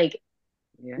stunt like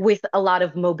Yeah. with a lot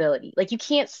of mobility. Like you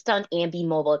can't stunt and be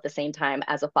mobile at the same time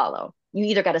as a follow. You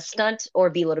either got to stunt or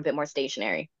be a little bit more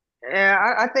stationary.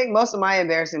 Yeah, I think most of my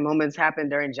embarrassing moments happen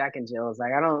during Jack and Jill's.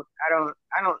 Like I don't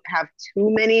have too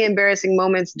many embarrassing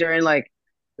moments during like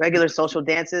regular social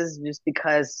dances, just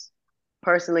because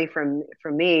personally,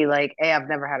 for me, like, I've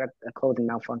never had a clothing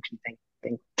malfunction.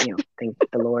 Thank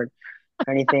the Lord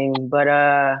or anything. But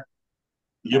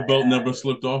Your belt never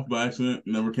slipped off by accident.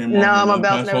 Never came off. no, None my of the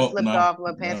belt's pants never fault. slipped Nah, off.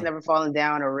 My pants nah. never fallen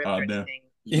down or ripped Oh or damn. anything.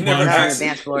 You never Not on the Buzz,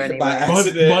 dance floor by anyway.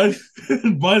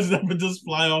 accident. Buzz never just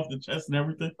fly off the chest and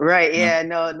everything. Right? No, Yeah.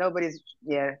 No. Nobody's.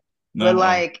 Yeah. But no.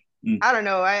 like, Mm. I don't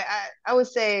know. I would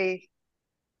say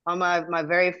on my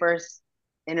very first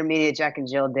intermediate Jack and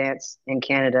Jill dance in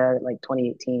Canada, like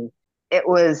 2018. It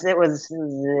was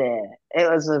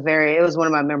one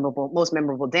of my most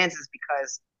memorable dances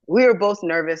because we were both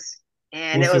nervous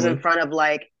and it What's the was in word? front of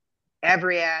like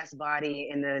every ass body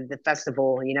in the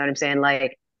festival. You know what I'm saying?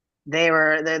 Like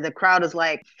the crowd was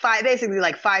like basically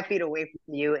like 5 feet away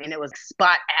from you, and it was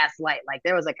spot ass light. Like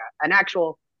there was like an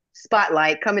actual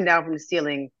spotlight coming down from the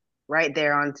ceiling right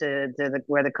there onto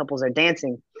where the couples are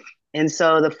dancing. And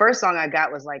so the first song I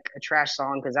got was like a trash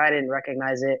song because I didn't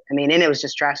recognize it. I mean, and it was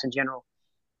just trash in general.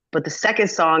 But the second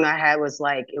song I had was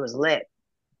like, it was lit.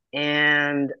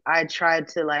 And I tried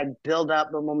to like build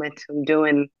up the momentum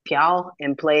doing Piao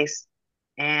in place.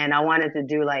 And I wanted to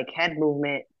do like head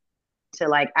movement to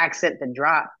like accent the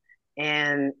drop.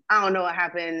 And I don't know what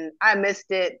happened. I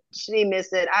missed it. She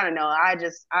missed it. I don't know. I'm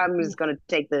just gonna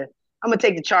take the I'm gonna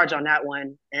take the charge on that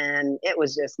one. And it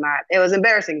was just not. It was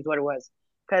embarrassing, is what it was,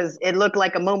 because it looked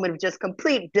like a moment of just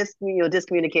complete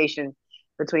discommunication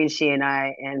between she and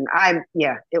I. And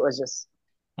yeah, it was just.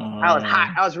 I was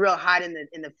hot. I was real hot in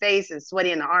the face and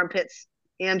sweaty in the armpits.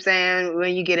 You know what I'm saying?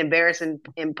 When you get embarrassed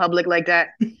in public like that,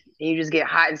 and you just get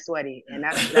hot and sweaty, and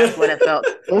that's what it felt.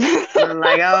 I'm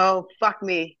like, oh, fuck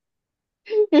me.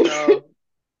 So,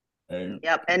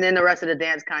 yep. And then the rest of the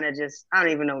dance kind of just, I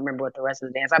don't even remember what the rest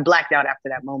of the dance. I blacked out after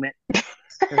that moment.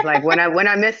 It's like when I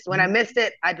missed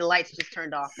it, the lights just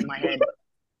turned off in my head,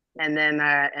 and then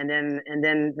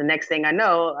the next thing I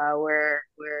know, we're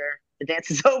the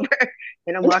dance is over,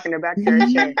 and I'm walking her back to her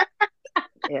chair.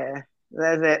 Yeah,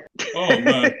 that's it. Oh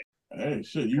man, hey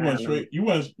shit, you went straight.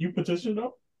 You petitioned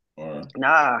up, or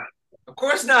nah? Of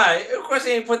course not. Of course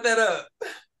he ain't put that up.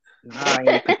 Nah, I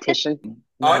ain't petition.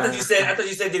 Oh, I thought you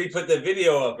said did he put the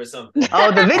video up or something?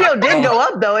 Oh, the video did go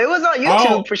up though. It was on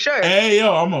YouTube for sure. Hey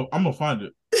yo, I'm gonna find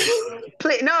it.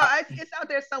 Please, no, it's out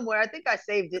there somewhere. I think I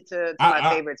saved it to my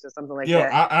favorites or something like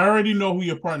that. I already know who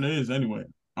your partner is anyway.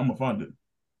 I'm gonna find it.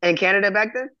 In Canada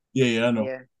back then? Yeah, I know.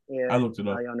 Yeah. I looked it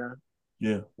up. Alyona.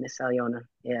 Yeah. Miss Alyona.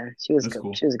 Yeah, she was good.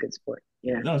 Cool. She was a good sport.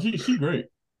 Yeah. No, she's great.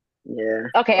 Yeah.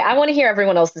 Okay, I want to hear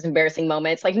everyone else's embarrassing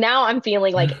moments. Like now I'm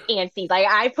feeling like antsy. Like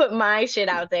I put my shit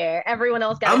out there. Everyone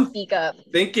else got to speak up.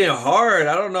 Thinking hard.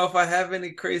 I don't know if I have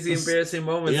any crazy embarrassing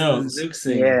moments in the Zook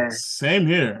scene. Yeah. Same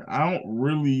here. I don't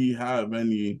really have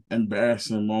any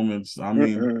embarrassing moments. I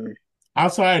mean,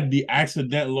 outside the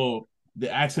accidental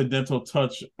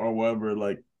touch or whatever,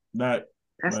 like that.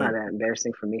 That's not that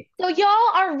embarrassing for me. So y'all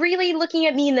are really looking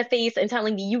at me in the face and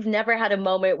telling me you've never had a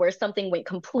moment where something went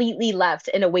completely left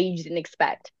in a way you didn't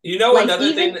expect. You know, like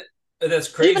another thing that's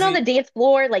crazy. Even on the dance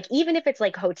floor, like even if it's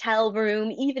like hotel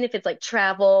room, even if it's like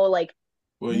travel, like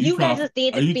you guys'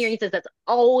 dance experiences, that's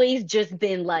always just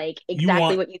been like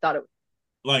exactly what you thought it was.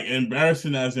 Like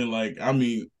embarrassing as in like, I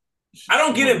mean, I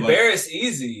don't get embarrassed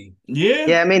easy. Yeah.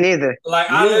 Yeah, me neither.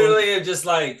 Like I literally am just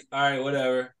like, all right,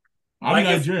 whatever. I'm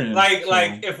Nigerian. Like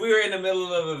if we were in the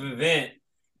middle of an event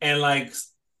and like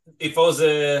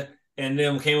Ifosa and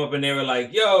them came up and they were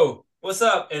like, yo, what's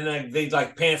up? And like they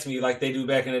like pants me like they do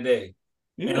back in the day.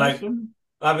 Yeah, and like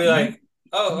I'll be like,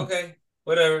 oh, okay,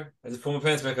 whatever. I just pull my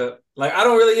pants back up. Like I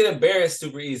don't really get embarrassed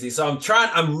super easy. So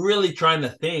I'm really trying to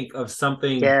think of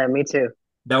something. Yeah, me too.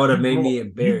 That would have made me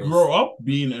embarrassed. You grow up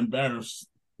being embarrassed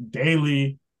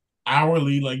daily,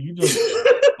 hourly, like you just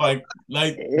like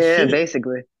yeah, shit.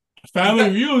 Basically. Family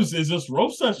Reviews is just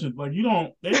roast session. Like they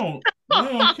don't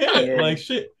care. Yeah. Like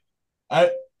shit.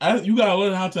 You gotta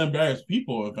learn how to embarrass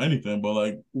people, if anything. But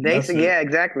like, yeah,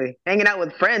 exactly. Hanging out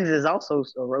with friends is also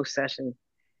a roast session.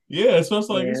 Yeah, so it's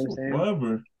like it's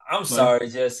whatever. I'm sorry,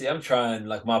 Jesse. I'm trying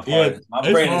like my part. Yeah,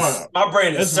 my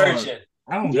brain is searching.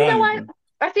 You know what?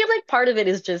 I feel like part of it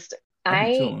is just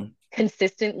I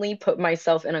consistently put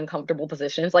myself in uncomfortable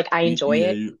positions. Like I enjoy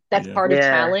it. That's part of the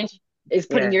challenge. Is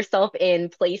putting yourself in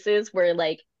places where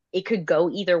like it could go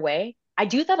either way. I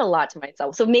do that a lot to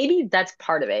myself. So maybe that's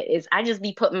part of it is I just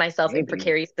be putting myself in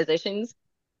precarious positions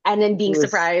and then being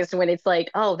surprised when it's like,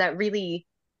 oh, that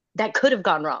could have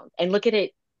gone wrong. And look at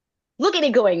it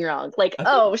going wrong. Like,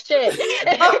 oh shit.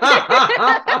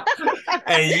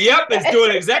 And yep, it's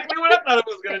doing exactly what I thought it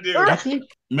was gonna do. I think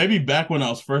maybe back when I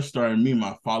was first starting,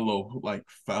 my follow like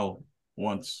fell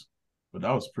once. But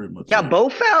that was pretty much y'all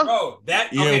both fell? Bro,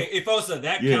 okay, Ifosa,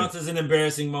 that counts as an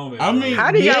embarrassing moment. I mean,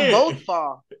 how did y'all both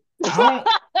fall? I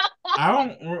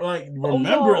don't like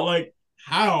remember like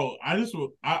how I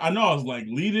know I was like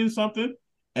leading something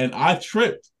and I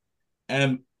tripped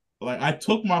and like I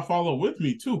took my follow with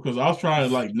me too because I was trying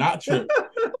to like not trip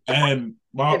and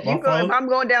if I'm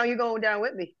going down, you going down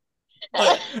with me.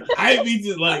 Like, I need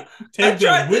to like take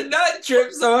that with not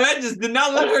trip, so I just did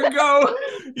not let her go.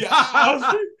 Yeah,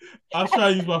 I was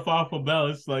trying to use my follow for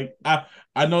balance. Like I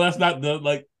know that's not the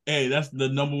like. Hey, that's the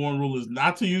number one rule is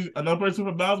not to use another person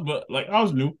for balance. But like I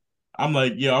was new, I'm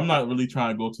like, yeah, I'm not really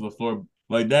trying to go to the floor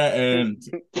like that. And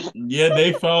yeah,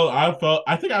 they fell. I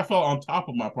think I fell on top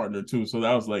of my partner too. So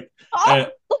that was like, and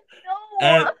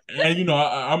you know,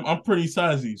 I'm pretty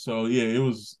sizey. So yeah, it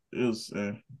was.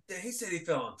 Yeah, he said he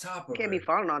fell on top of. You can't be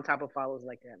falling on top of follows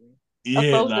like that, man.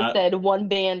 Yeah, said one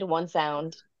band, one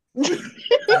sound. Yeah,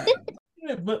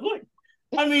 but look,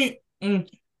 I mean,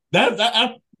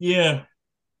 yeah.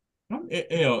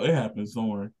 It happens. Don't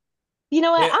worry. You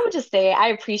know what? I would just say I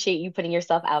appreciate you putting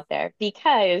yourself out there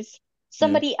because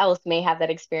somebody else may have that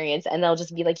experience and they'll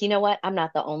just be like, you know what? I'm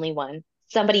not the only one.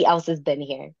 Somebody else has been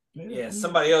here. Yeah,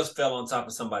 somebody else fell on top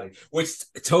of somebody, which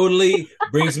totally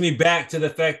brings me back to the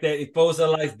fact that Ifosa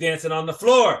likes dancing on the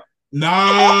floor.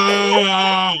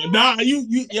 Nah,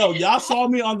 y'all saw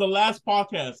me on the last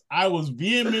podcast. I was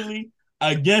vehemently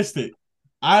against it.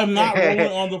 I'm not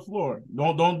rolling on the floor.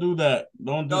 Don't do that.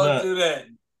 Don't do Don't that. do that.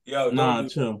 Yo, don't Nah, do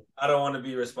chill. that. I don't want to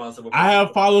be responsible. I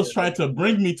have followers try to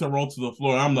bring me to roll to the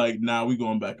floor. I'm like, nah, we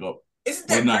going back up. Isn't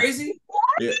that crazy?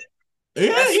 Yeah,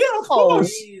 That's of course.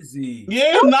 Crazy.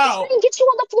 Yeah, How now. get you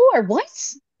on the floor?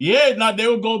 What? Yeah, now they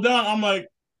would go down. I'm like,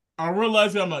 I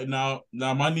realize I'm like, now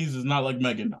my knees is not like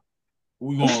Megan now.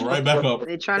 We going right back up.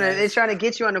 They trying to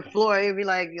get you on the floor. You'd be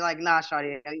like, you're like, nah,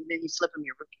 shawty. Then you slip them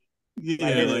your rookie.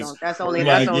 Yeah, that's only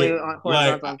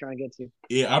horizontal I'm trying to get to.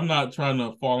 Yeah, I'm not trying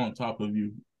to fall on top of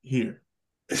you here.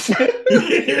 That's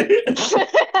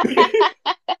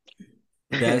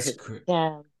crazy.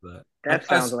 Yeah. That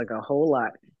sounds like a whole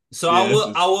lot. So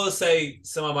yeah, I will say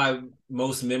some of my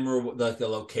most memorable, like the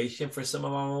location for some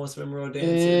of my most memorable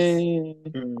dances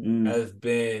have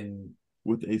been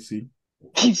with AC.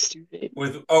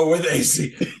 with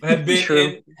AC. have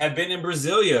been in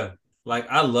Brasilia. Like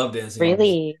I love dancing.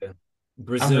 Really?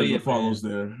 Brasilia. I heard the follows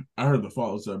there. I heard the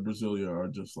follows at Brasilia are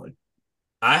just like.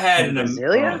 I had an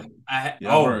Brasilia.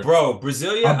 Bro,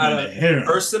 Brasilia.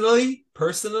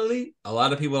 Personally, a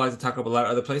lot of people like to talk about a lot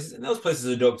of other places, and those places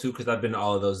are dope too because I've been to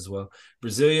all of those as well.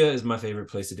 Brasilia is my favorite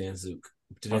place to dance zouk.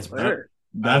 That's what I've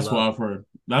heard.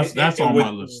 That's on my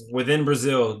list. Within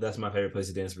Brazil, that's my favorite place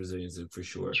to dance Brazilian zouk for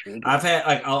sure. I've had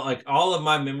like all of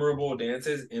my memorable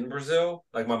dances in Brazil,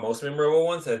 like my most memorable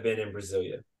ones have been in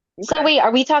Brasilia. So wait,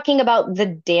 are we talking about the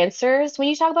dancers when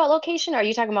you talk about location, or are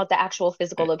you talking about the actual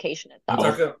physical location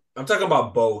itself? I'm talking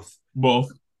about both.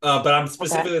 Both. But I'm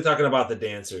specifically talking about the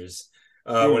dancers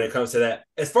when it comes to that.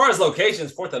 As far as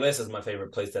locations, Fortaleza is my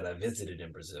favorite place that I visited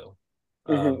in Brazil.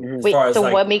 Wait,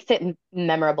 so what makes it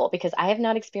memorable? Because I have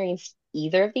not experienced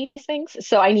either of these things.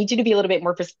 So I need you to be a little bit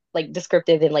more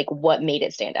descriptive in like what made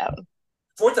it stand out.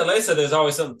 Fortaleza, there's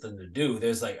always something to do.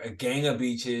 There's like a gang of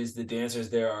beaches. The dancers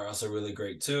there are also really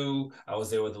great too. I was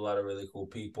there with a lot of really cool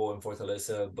people in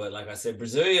Fortaleza. But like I said,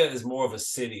 Brasilia is more of a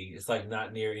city. It's like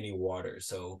not near any water.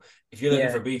 So if you're looking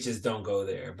for beaches, don't go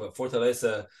there. But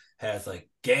Fortaleza has like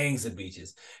gangs of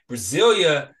beaches.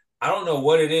 Brasilia, I don't know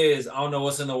what it is. I don't know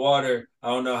what's in the water. I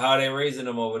don't know how they're raising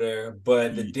them over there.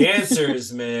 But the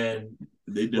dancers, man,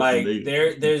 it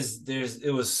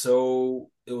was so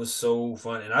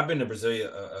fun. And I've been to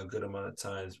Brasilia a good amount of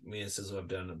times. Me and Sizzle have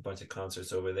done a bunch of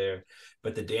concerts over there.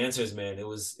 But the dancers, man, it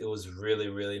was really,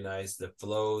 really nice. The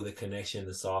flow, the connection,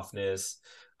 the softness.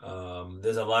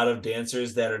 There's a lot of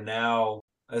dancers that are now,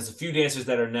 there's a few dancers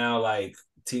that are now like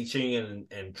teaching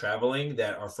and traveling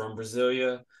that are from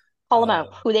Brasilia. Call them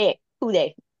out. Who they?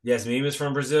 Yasmin is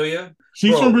from Brasilia.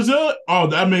 She's from Brazil? Oh,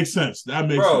 that makes sense.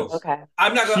 Sense. Okay.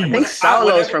 I'm not gonna. I think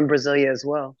Saulo's from Brasilia as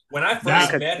well. When I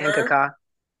first met her,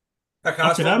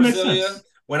 Kaká's from Brasilia.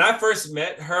 When I first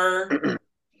met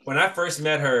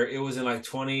her, it was in like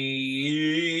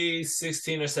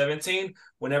 2016 or 17.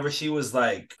 Whenever she was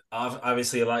like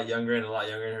obviously a lot younger in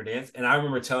her dance, and I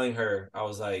remember telling her, I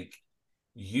was like,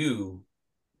 "You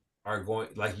are going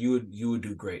like you would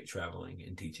do great traveling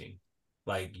and teaching.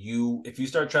 Like if you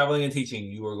start traveling and teaching,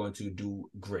 you are going to do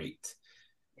great."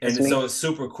 And so it's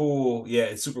super cool. Yeah,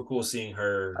 it's super cool seeing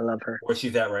her. I love her. Where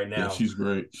she's at right now. Yeah, she's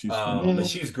great. She's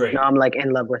great. No, I'm like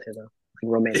in love with her though.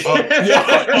 Romantic.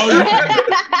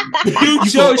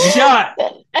 Shoot your shot.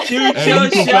 Shoot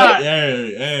your shot.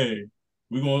 Hey.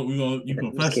 We gonna you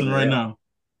confessing right now.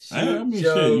 Shot.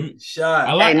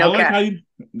 I like how you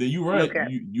right. No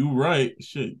you right.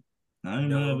 Shit. I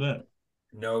ain't mad at that.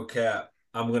 No cap.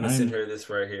 I'm gonna send her this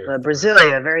right here.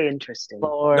 Brasilia, very interesting.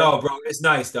 No, bro, it's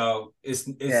nice, dog.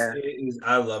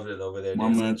 I loved it over there. My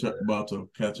man's about to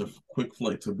catch a quick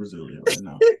flight to Brasilia right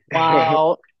now.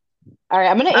 Wow. All right,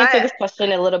 I'm gonna answer this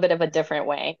question a little bit of a different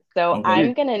way. So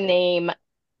I'm gonna name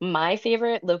my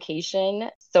favorite location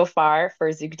so far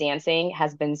for Zouk dancing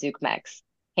has been Zouk Mex,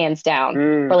 hands down.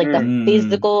 For like the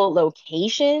physical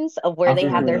locations of where they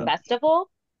have their festival.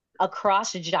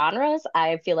 Across genres,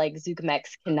 I feel like Zouk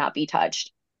Mex cannot be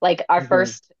touched. Like our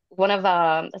first one of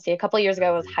let's see, a couple of years ago,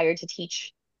 I was hired to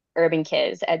teach urban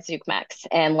kids at Zouk Mex,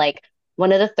 and like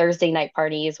one of the Thursday night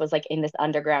parties was like in this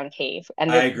underground cave,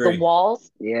 and the walls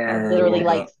are literally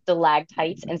like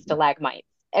stalactites and stalagmites.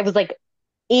 It was like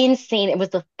insane. It was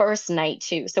the first night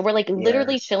too, so we're like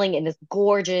literally chilling in this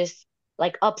gorgeous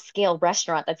like upscale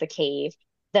restaurant that's a cave.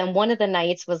 Then one of the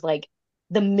nights was like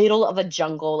the middle of a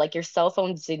jungle, like your cell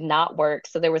phones did not work.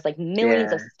 So there was like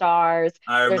millions of stars.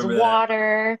 There's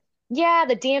water. That. Yeah,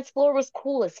 the dance floor was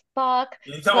cool as fuck.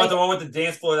 You talking about the one with the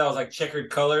dance floor that was like checkered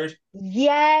colored?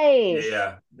 Yes.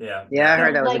 Yeah. Yeah, I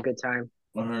heard that was a good time.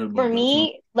 I heard For about that too.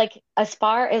 me, like as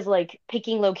far as like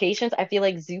picking locations, I feel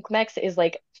like Zookmex is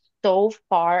like so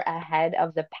far ahead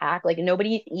of the pack. Like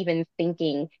nobody's even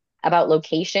thinking about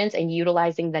locations and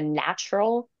utilizing the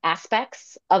natural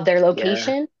aspects of their Yeah,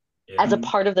 location Yeah. as a Mhm.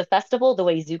 part of the festival, the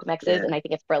way Zookmex is, yeah, and I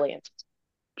think it's brilliant.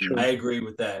 Yeah. I true. agree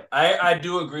with that. I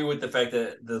do agree with the fact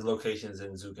that the locations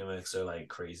in Zukamex are like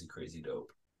crazy, crazy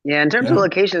dope. Yeah, in terms of Yeah.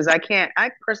 locations, I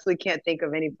personally can't think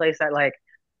of any place that like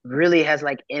really has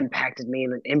like impacted me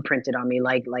and imprinted on me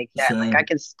like that. Like I Same.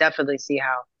 can definitely see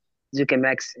how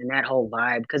Zukamex and that whole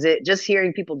vibe, because it just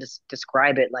hearing people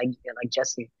describe it like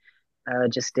Jesse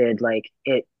just did, like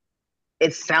it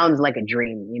sounds like a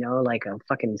dream, like a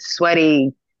fucking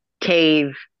sweaty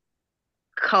cave,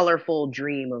 colorful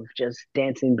dream of just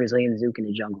dancing Brazilian zouk in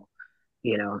the jungle.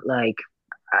 Like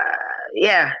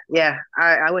yeah, yeah.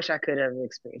 I wish I could have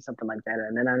experienced something like that,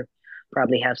 and then I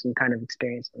probably have some kind of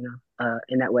experience,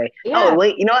 in that way. Oh Yeah.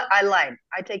 wait, you know what? I lied.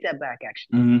 I take that back.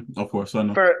 Actually, Of course, I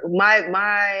know. for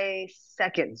my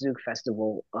second Zouk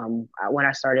festival, when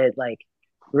I started like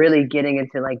really getting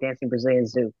into like dancing Brazilian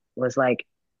Zouk was like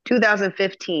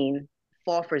 2015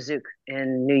 Fall for Zouk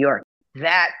in New York.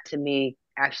 That to me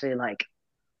actually like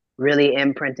really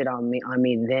imprinted on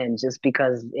me then, just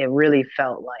because it really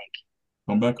felt like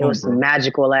Come back it home, was some bro.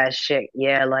 magical ass shit.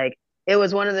 Yeah, like it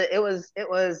was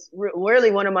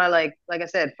really one of my like I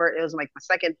said, it was like my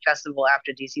second festival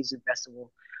after DC Zoo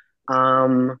Festival.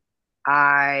 Um,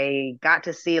 I got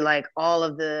to see like all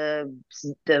of the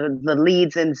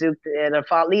leads in Zouk,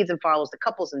 leads and follows, the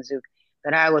couples in Zouk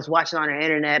that I was watching on the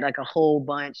internet, like a whole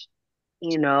bunch.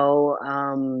 It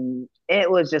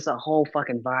was just a whole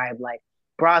fucking vibe. Like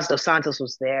Bras dos Santos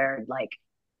was there, like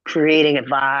creating a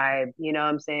vibe. You know what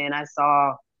I'm saying? I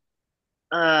saw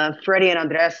Freddie and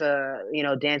Andressa,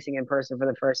 dancing in person for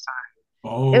the first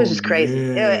time. It was Oh just crazy.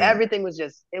 yeah. Everything was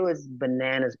it was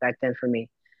bananas back then for me.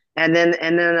 And then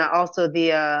also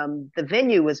the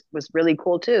venue was really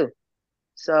cool too.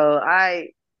 So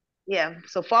yeah,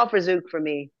 so Fall for Zouk for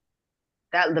me,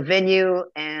 that the venue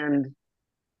and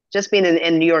just being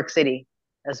in New York City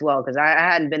as well, because I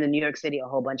hadn't been in New York City a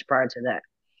whole bunch prior to that.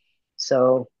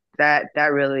 So that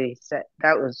really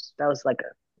that was like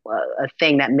a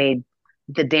thing that made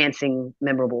the dancing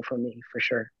memorable for me for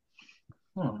sure.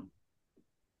 Huh.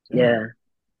 Damn. Yeah.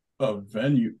 A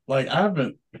venue. Like I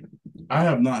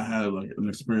have not had like an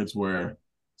experience where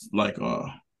like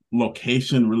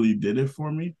location really did it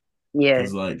for me. Yeah.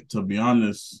 Cause like to be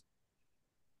honest,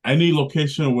 any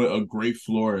location with a great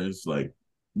floor is like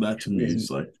that to me is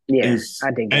like Yeah, is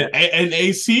I think that. and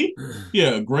AC,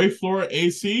 yeah, great floor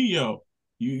AC, yo,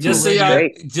 you Just so It's already y'all,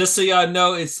 great. just so y'all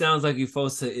know, it sounds like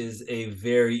Ufosa is a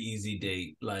very easy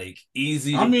date, like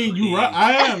easy I to mean you right, please.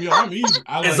 I am, yo, I'm easy.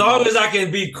 I As like long as I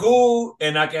can be cool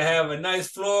and I can have a nice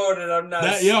floor that I'm not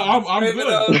that, yo, I'm screaming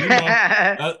good.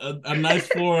 up. A nice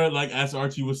floor, like as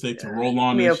Archie would say, to roll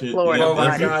on Me and a shit. floor and Yeah, a Oh my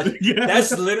body. gosh. definitely. Yeah.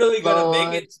 That's literally gonna make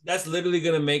Lord. it that's literally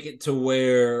gonna make it to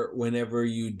where whenever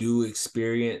you do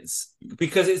experience,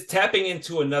 because it's tapping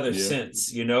into another Yeah.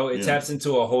 sense, you know, it Yeah. taps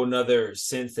into a whole nother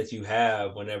sense that you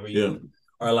have whenever Yeah. you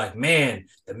are like, man,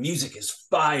 the music is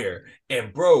fire,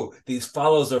 and bro, these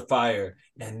follows are fire,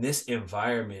 and this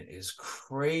environment is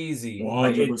crazy.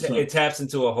 Like it 100%. taps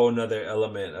into a whole nother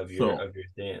element So of your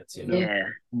dance, you know. Yeah.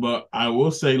 but I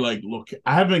will say, like, look,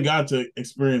 I haven't got to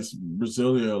experience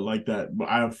Brasilia like that, but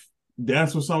I've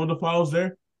danced with some of the files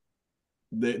there.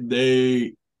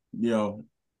 They you know,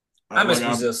 I miss like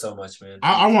Brazil so much, man.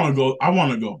 I want to go. I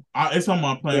want to go. It's on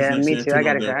my plans Yeah, next me year too. to I go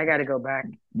gotta go. there. I gotta go back.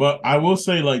 But I will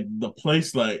say, like, the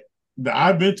place like that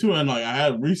I've been to, and like I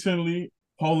had recently,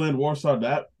 Poland, Warsaw.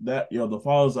 The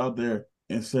files out there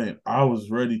insane. I was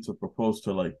ready to propose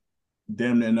to like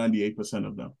damn near 98%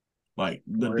 of them. Like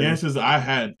the Word. dances I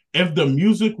had, if the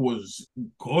music was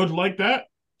good like that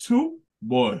too,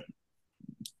 boy,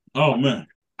 oh man.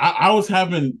 I was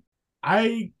having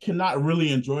I cannot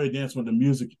really enjoy a dance when the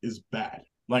music is bad.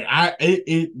 Like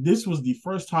this was the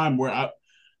first time where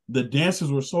the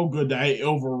dances were so good that it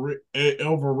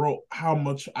overwrote how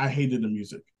much I hated the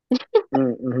music.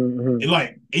 Mm-hmm.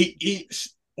 It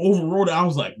overrode it. I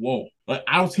was like, whoa. Like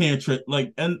I was hand trick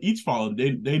like, and each follow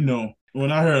they know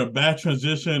when I heard a bad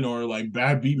transition or like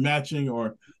bad beat matching,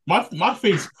 or my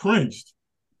face cringed.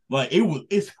 Like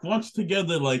it's crunched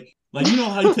together like you know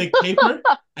how you take paper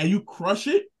and you crush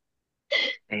it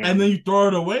and Damn. then you throw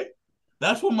it away?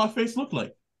 That's what my face looked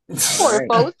like. All Poor right.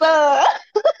 Fosa.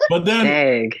 But then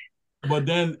Dang.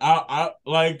 I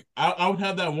would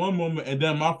have that one moment and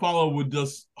then my follower would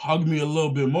just hug me a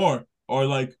little bit more, or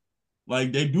like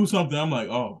they do something. I'm like,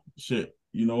 oh shit,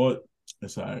 you know what?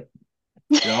 It's all right.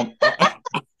 Yeah,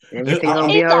 Everything gonna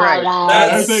be It's all all right. right.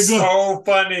 That's That's good. so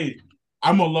funny.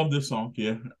 I'm gonna love this song.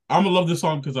 Yeah, I'm gonna love this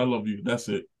song because I love you. That's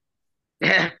it.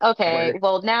 Okay,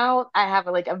 well now I have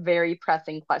like a very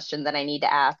pressing question that I need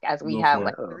to ask as we Go have for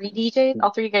it. what, three DJs? All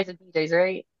three of you guys are DJs,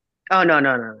 right? Oh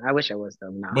no. I wish I was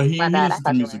though. Nah. But My he bad, I listens to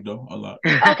thought you music were. though a lot.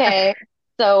 Okay,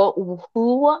 so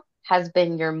who has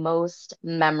been your most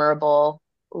memorable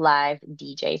live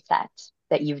DJ set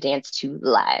that you've danced to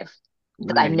live?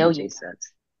 Because I Live know DJ you have.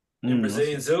 sets. In That's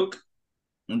Brazilian Zouk.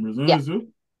 in Yeah. Brazilian Zoo.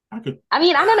 I could. I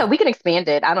mean, I don't know. We can expand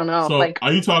it. I don't know. So, Like,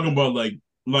 are you talking about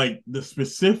like the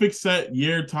specific set,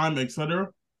 year, time, etc.,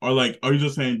 or like are you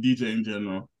just saying DJ in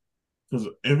general? Because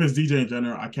if it's DJ in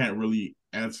general, I can't really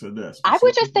answer that I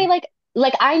would just say specifically.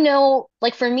 like I know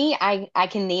like for me, I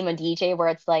can name a DJ where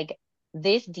it's like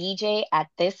this DJ at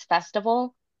this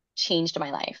festival changed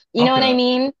my life. You know what I Okay,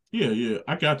 mean? yeah,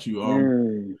 I got you.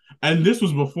 Mm. And this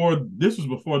was before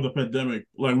the pandemic.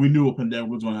 Like we knew a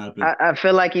pandemic was going to happen. I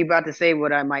feel like you're about to say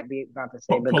what I might be about to say,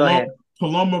 but go Paloma, ahead.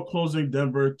 Paloma closing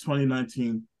Denver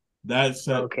 2019. That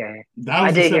set, Okay. that I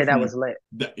was the did set hear for that me. was lit.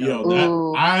 That was lit. That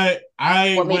Ooh,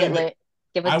 I what made it lit?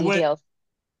 Give us I went details.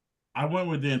 I went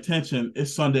with the intention.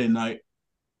 It's Sunday night.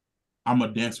 I'm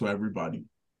gonna dance with everybody.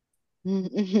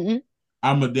 I'm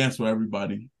gonna dance with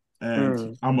everybody, and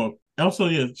Mm. I'm a also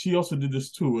yeah. She also did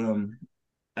this too.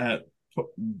 At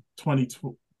 20,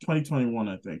 2021,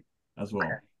 I think as well.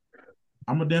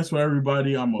 I'm gonna dance with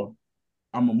everybody. I'm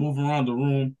gonna move around the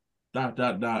room.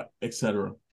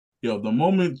 Etc. Yo, the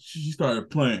moment she started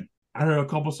playing, I heard a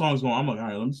couple songs going. I'm like, all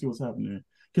right, let me see what's happening.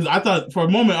 Because I thought for a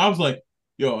moment I was like,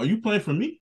 yo, are you playing for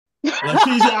me? Like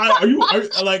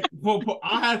like?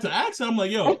 I had to ask her. I'm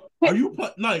like, yo, are you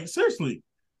like seriously?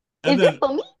 And Is it then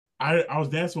for me? I was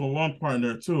dancing with one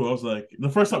partner too. I was like, the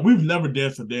first time we've never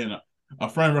danced a day, and a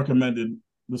friend recommended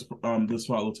this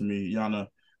follow to me, Yana,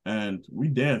 and we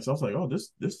danced. I was like, oh,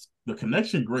 this the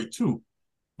connection great too,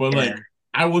 but Yeah. like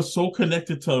I was so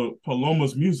connected to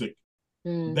Paloma's music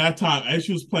Mm. that time, and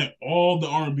she was playing all the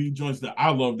R&B joints that I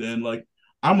loved, and like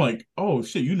I'm like, oh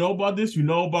shit, you know about this? You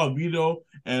know about Vito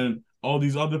and all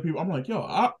these other people? I'm like, yo,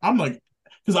 I'm like,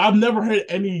 because I've never heard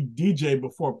any DJ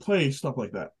before play stuff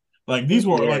like that. Like these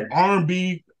were Yeah. like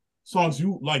R&B songs.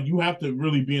 You have to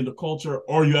really be in the culture,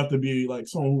 or you have to be like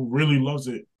someone who really loves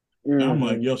it. And I'm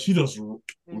like, Mm-hmm. yo, she just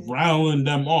rattling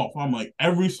them off. I'm like,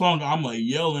 every song, I'm like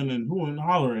yelling and hooting and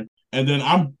hollering. And then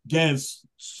I'm getting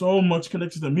so much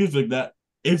connected to music that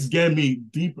it's getting me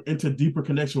deeper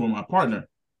connection with my partner.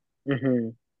 Mm-hmm.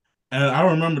 And I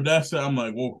remember that set. I'm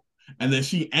like, whoa. And then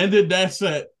she ended that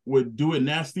set with "Do It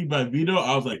Nasty" by Vito.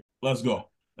 I was like, let's go.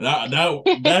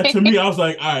 That to me, I was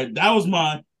like, all right, that was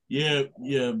my yeah.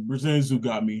 Brazilian Zoo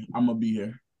got me. I'm gonna be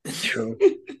here. True.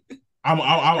 I'm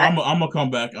gonna come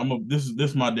back. This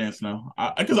is my dance now.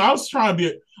 Because I was trying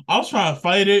to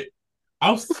fight it.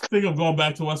 I was thinking of going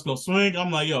back to West Coast Swing.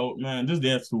 I'm like, yo, man, this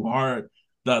dance too hard.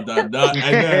 And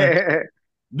then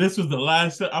this was the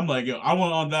last set. I'm like, yo, I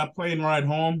went on that plane ride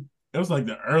home. It was like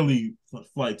the early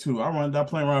flight too. I went on that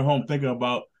plane ride home thinking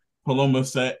about Paloma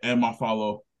set and my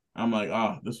follow. I'm like,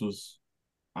 this was.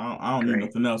 I don't need Great.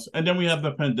 nothing else. And then we have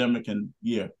the pandemic, and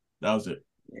yeah, that was it.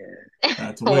 Yeah. I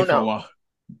had to Oh wait for a no. while.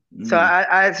 So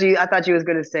I thought you was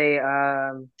gonna say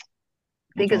I What's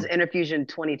think it's on? Interfusion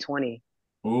 2020,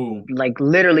 Oh, like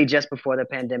literally just before the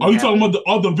pandemic are you talking happened.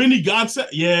 about the Vinny God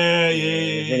set? Yeah,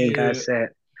 Yeah, Vinny got yeah, set.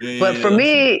 But yeah. for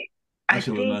me, I That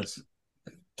shit was think nice.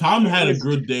 Tom it had a was.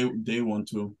 good day one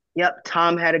too. Yep,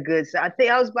 Tom had a good set. I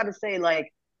think I was about to say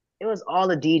like it was all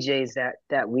the DJs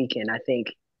that weekend. I think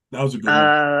That was a good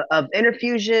one. of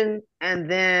Interfusion and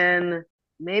then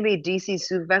maybe DC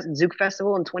Zouk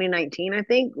Festival in 2019. I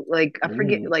think like I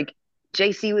forget Ooh. like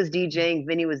JC was DJing,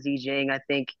 Vinny was DJing. I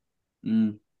think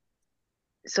Mm.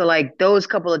 so. Like those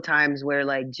couple of times where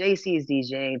like JC is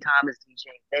DJing, Tom is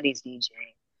DJing, Vinny's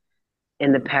DJing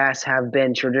in the past have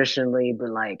been traditionally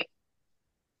been like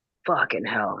fucking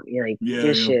hell. You know, like Yeah,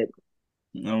 this yeah. shit.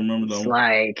 I remember that one.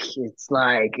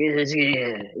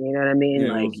 Yeah, you know what I mean?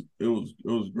 Yeah, Like, it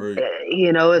was great.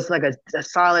 it's like a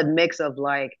solid mix of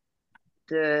like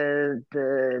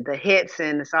the hits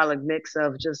and a solid mix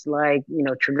of just like,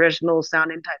 traditional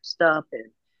sounding type stuff and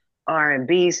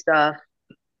R&B stuff.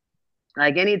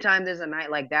 Like anytime there's a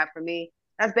night like that for me,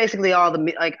 that's basically all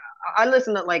like I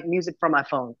listen to like music from my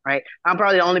phone, right? I'm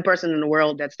probably the only person in the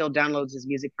world that still downloads his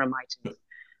music from iTunes.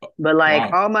 But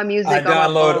like Wow. all my I music on my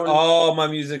download phone. all my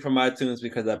music from iTunes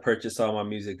because I purchase all my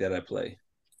music that I play.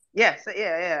 Yes,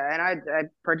 yeah. And I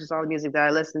purchase all the music that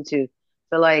I listen to.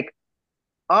 So like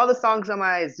all the songs on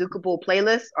my Zookable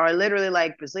playlist are literally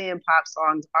like Brazilian pop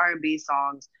songs, R&B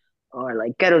songs, or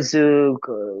like ghetto zouk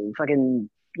or fucking,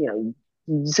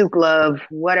 Zouk love,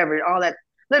 whatever, all that.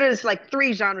 Literally, it's like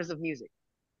 3 genres of music.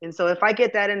 And so if I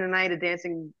get that in a night of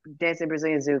dancing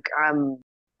Brazilian Zouk,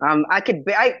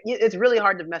 it's really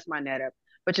hard to mess my net up,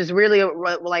 which is really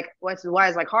like why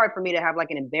it's like hard for me to have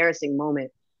like an embarrassing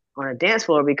moment on a dance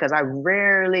floor because I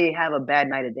rarely have a bad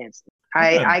night of dancing.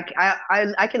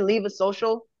 I can leave a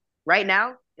social right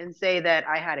now and say that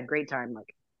I had a great time.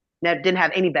 Like, didn't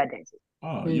have any bad dances.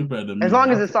 Oh, you're better than me. As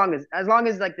long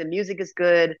as like the music is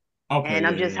good, okay, and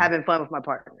I'm just having fun with my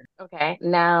partner. Okay,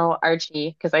 now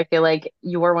Archie, because I feel like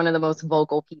you are one of the most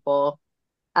vocal people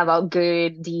about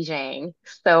good DJing.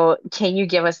 So can you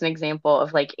give us an example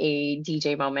of like a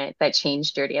DJ moment that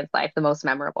changed your dance life, the most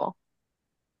memorable?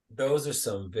 Those are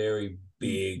some very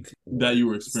big that you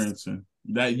were experiencing.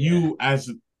 That you as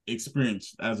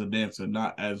experienced as a dancer,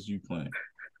 not as you playing.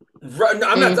 Right, no,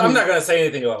 I'm not gonna say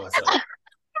anything about myself.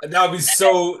 That would be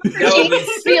so. That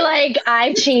would be like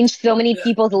I've changed so many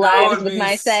people's lives with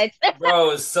my sets. Bro,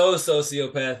 it's so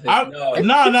sociopathic.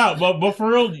 But for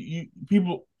real,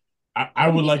 people. I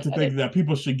would like to think that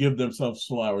people should give themselves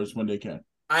flowers when they can.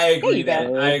 I agree.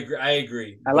 I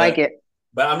agree. I like it,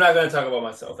 but I'm not gonna talk about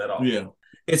myself at all. Yeah,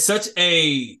 it's such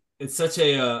a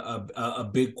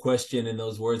big question, and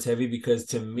those words heavy because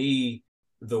to me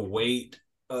the weight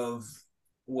of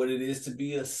what it is to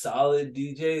be a solid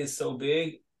DJ is so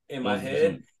big in my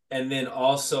head. And then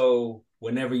also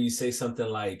whenever you say something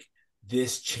like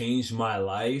this changed my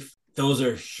life, those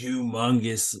are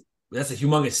humongous. That's a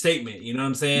humongous statement. You know what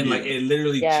I'm saying? Yeah. Like it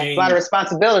literally changed. A lot of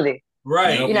responsibility.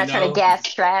 Right. You're not trying to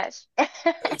gas trash.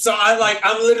 So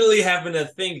I'm literally having to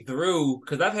think through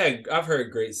because I've heard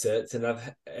great sets and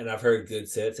I've heard good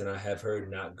sets and I have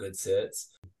heard not good sets.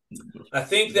 I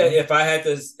think that if I had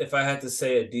to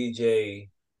say a DJ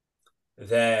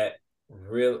that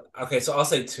so I'll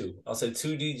say two. I'll say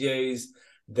two DJs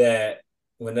that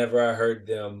whenever I heard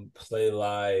them play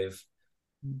live,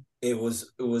 it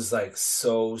was like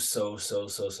so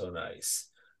nice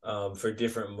for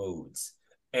different moods.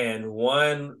 And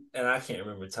one, and I can't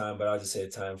remember time, but I'll just say a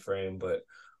time frame, but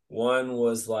one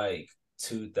was like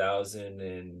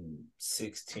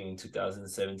 2016,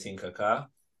 2017 Kaka.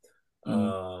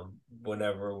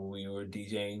 Whenever we were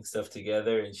DJing stuff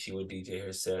together and she would DJ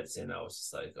her sets and I was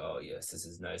just like, oh yes, this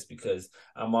is nice because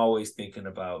I'm always thinking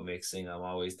about mixing. I'm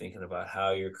always thinking about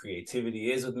how your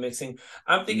creativity is with mixing.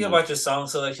 I'm thinking about your song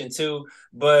selection too,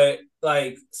 but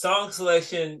like song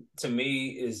selection to me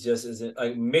is just as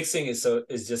like mixing is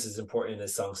just as important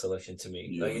as song selection to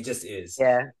me. Like it just is.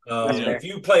 If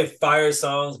you play fire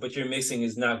songs but your mixing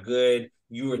is not good,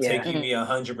 you are taking me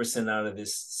 100% out of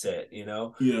this set, you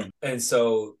know? Yeah. And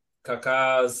so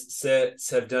Kaka's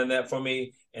sets have done that for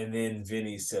me, and then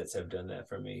Vinny's sets have done that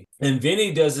for me. And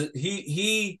Vinny does it.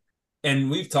 He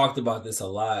and we've talked about this a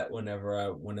lot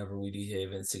whenever we DJ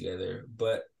events together,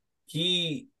 but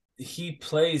he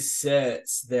plays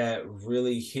sets that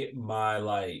really hit my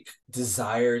like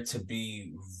desire to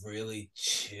be really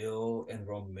chill and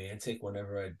romantic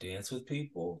whenever I dance with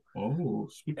people. Oh,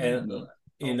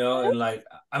 you know, and like,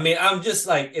 I mean, I'm just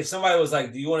like, if somebody was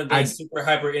like, do you want to dance super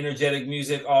hyper energetic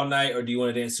music all night, or do you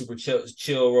want to dance super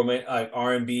chill romantic, like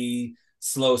R&B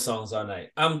slow songs all night?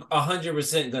 I'm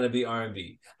 100% going to be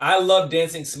R&B. I love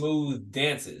dancing smooth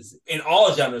dances in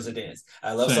all genres of dance.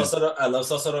 I love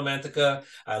salsa romantica.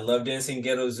 I love dancing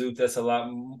ghetto zouk. That's a lot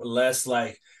less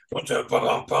like, like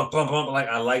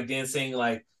I like dancing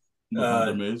like,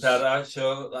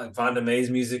 like Vonda May's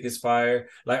music is fire.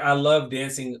 Like I love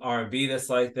dancing R&B that's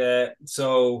like that.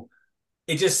 So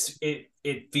it just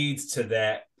it feeds to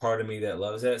that part of me that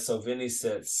loves that. So Vinny's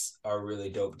sets are really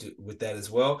dope with that as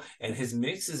well. And his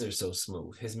mixes are so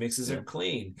smooth. His mixes are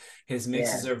clean. His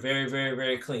mixes are very, very,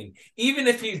 very clean. Even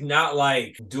if he's not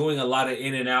like doing a lot of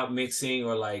in and out mixing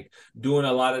or like doing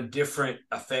a lot of different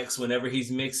effects whenever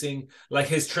he's mixing, like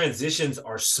his transitions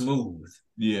are smooth.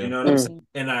 Yeah. You know what I'm saying?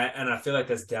 And I feel like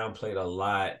that's downplayed a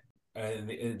lot. And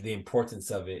the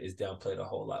importance of it is downplayed a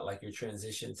whole lot. Like your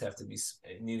transitions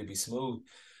need to be smooth.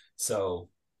 So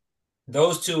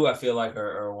those two I feel like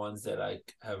are ones that I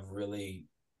have really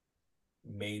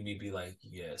made me be like,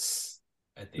 yes,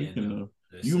 at the end of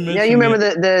this. You remember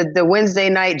the Wednesday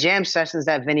night jam sessions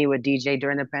that Vinny would DJ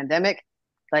during the pandemic?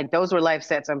 Like those were live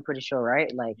sets, I'm pretty sure, right?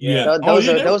 Like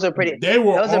those are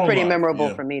pretty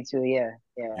memorable for me too. Yeah.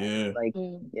 Like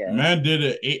man did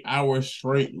an 8-hour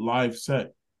straight live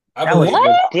set. That was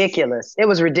ridiculous. It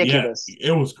was ridiculous.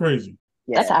 Yeah, it was crazy.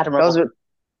 Yeah. That's admirable.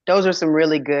 Those were some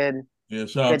really good. Yeah,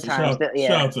 shout out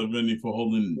to Vinny for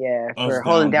holding. Yeah, for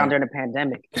holding down during the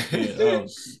pandemic. Yeah,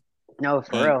 no,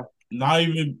 for real. Not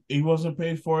even he wasn't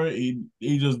paid for it. He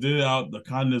just did it out the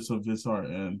kindness of his heart,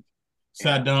 and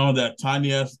sat down on that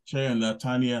tiny ass chair and that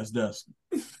tiny ass desk.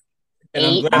 And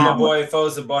I'm glad my Um, boy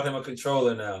Fosa bought him a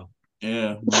controller now.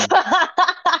 Yeah,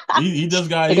 he just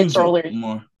gotta The use it controllers.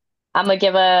 more. I'm gonna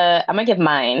give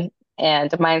mine,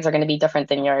 and mine's are gonna be different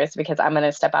than yours because I'm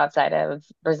gonna step outside of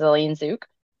Brazilian Zouk.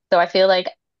 So I feel like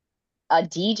a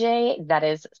DJ that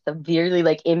is severely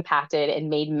like impacted and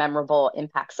made memorable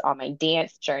impacts on my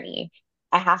dance journey.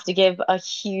 I have to give a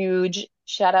huge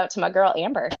shout out to my girl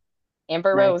Amber nice.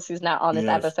 Rose, who's not on this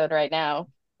Yes. episode right now.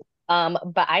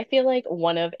 But I feel like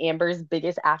one of Amber's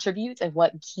biggest attributes and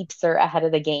what keeps her ahead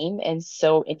of the game and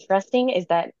so interesting is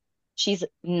that she's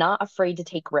not afraid to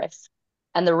take risks.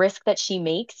 And the risks that she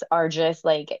makes are just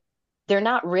like they're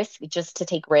not risk just to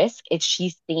take risk. It's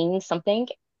she's seeing something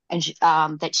and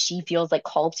that she feels like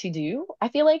called to do, I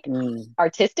feel like Mm.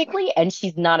 artistically, and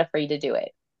she's not afraid to do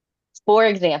it. For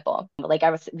example, like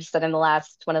we said in the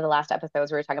last one of the last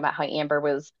episodes, we were talking about how Amber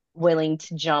was willing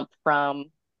to jump from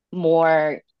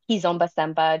more Kizomba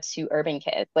Semba to Urban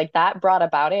Kids. Like that brought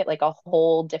about it like a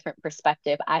whole different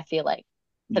perspective, I feel like,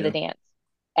 to the Yeah. dance.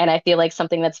 And I feel like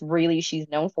something that's really she's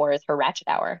known for is her ratchet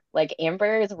hour. Like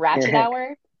Amber's ratchet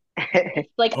hour,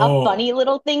 it's like a Oh, funny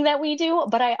little thing that we do,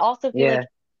 but I also feel Yeah, like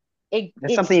it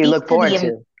that's it something you speaks look to forward the to.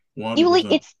 you like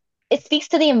 100%. it speaks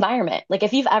to the environment. Like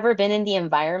if you've ever been in the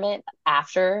environment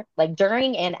after, like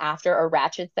during and after a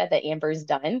ratchet set that Amber's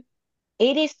done,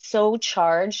 it is so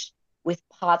charged with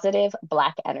positive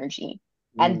Black energy.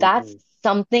 And that's Mm-mm.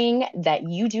 something that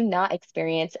you do not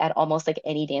experience at almost like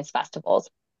any dance festivals.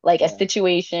 Like a Yeah.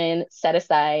 situation set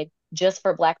aside just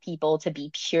for Black people to be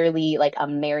purely like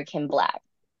American Black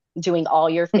doing all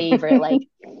your favorite, like,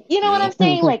 you know what Yeah. I'm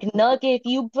saying? Like, Nug if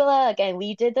you plug, and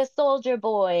we did the Soldier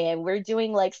Boy, and we're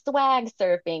doing like swag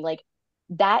surfing. Like,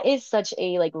 that is such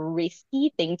a like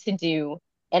risky thing to do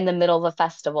in the middle of a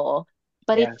festival,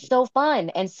 but Yeah. it's so fun,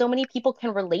 and so many people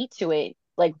can relate to it,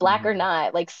 like Black or Mhm.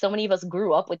 not. Like, so many of us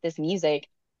grew up with this music,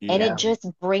 and Yeah. it just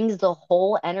brings the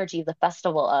whole energy of the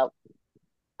festival up.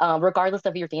 Regardless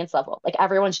of your dance level, like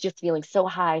everyone's just feeling so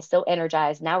high, so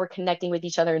energized. Now we're connecting with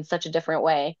each other in such a different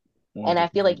way. And I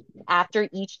feel like 100%. after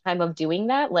each time of doing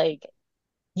that, like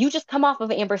you just come off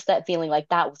of Amber set feeling like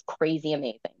that was crazy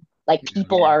amazing. Like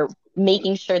people Yeah. are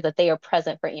making sure that they are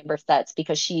present for Amber sets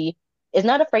because she is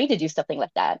not afraid to do something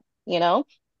like that, you know?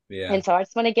 Yeah. And so I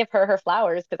just want to give her her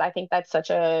flowers because I think that's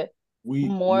such a We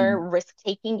more risk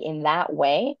taking in that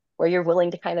way where you're willing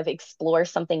to kind of explore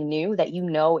something new that you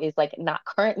know is like not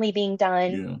currently being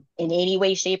done yeah. in any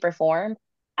way, shape, or form.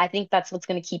 I think that's what's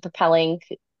going to keep propelling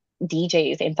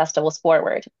DJs and festivals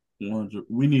forward. 100.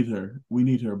 We need her. We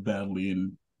need her badly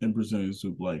in Brazilian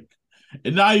soup. Like,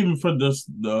 and not even for this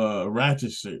the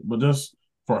ratchet shit, but just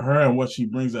for her and what she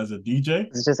brings as a DJ.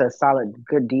 It's just a solid,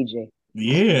 good DJ.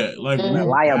 Yeah, like we Mhm.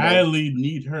 Reliable. badly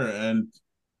need her and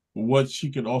what she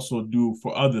could also do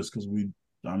for others because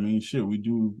I mean, shit, we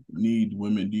do need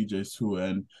women DJs too.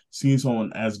 And seeing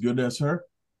someone as good as her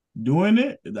doing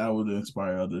it, that would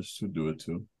inspire others to do it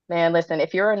too. Man, listen,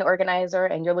 if you're an organizer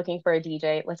and you're looking for a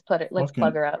DJ, let's plug Fucking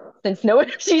her up. Since no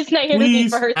she's not here to speak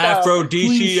for please, herself.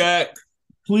 please, Aphrodisiac.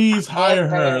 please hire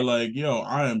her. Amber. Like, yo,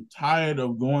 I am tired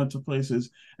of going to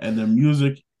places and the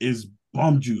music is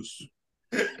bum juice.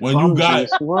 When you Bum got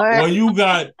juice. What? when you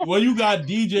got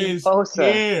DJs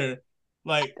Bosa. here,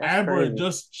 like That's Amber,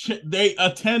 crazy. they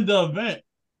attend the event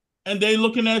and they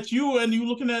looking at you and you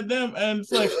looking at them, and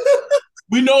it's like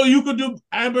we know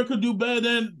Amber could do better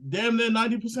than damn near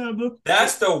 90% of the.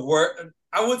 That's the worst.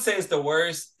 I would say it's the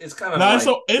worst. It's kind of No,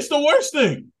 like it's the worst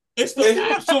thing. It's the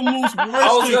absolute I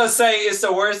worst was thing. gonna say it's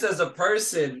the worst as a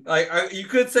person. Like you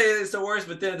could say it's the worst,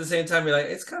 but then at the same time, you're like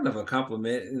it's kind of a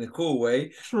compliment in a cool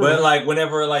way. True. But like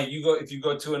whenever like if you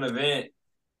go to an event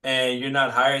and you're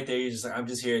not hired there, you're just like I'm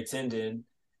just here attending,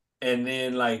 and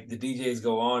then like the DJs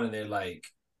go on and they're like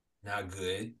not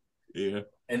good, Yeah.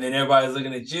 and then everybody's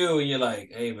looking at you and you're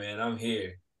like, hey man, I'm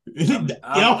here.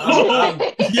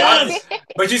 Yes.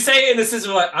 But you say it in the sense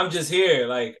of like I'm just here,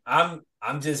 like I'm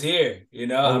just here, you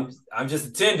know. Oh. I'm just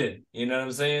attending, you know what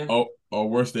I'm saying? Or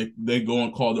worse, they go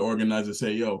and call the organizer and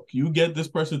say, "Yo, can you get this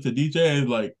person to DJ?" And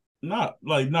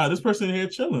nah, this person here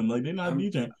chilling, like they're not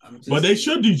DJing, but they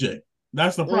should DJ.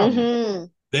 That's the problem. Mm-hmm.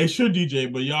 They should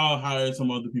DJ, but y'all hired some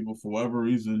other people for whatever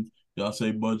reason. Y'all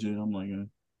say budget. I'm like,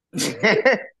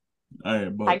 all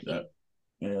right, but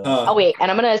yeah. Oh wait,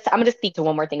 and I'm gonna speak to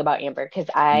one more thing about Amber because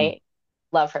I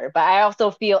love her, but I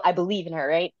also I believe in her,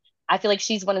 right? I feel like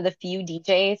she's one of the few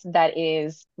DJs that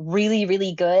is really,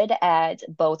 really good at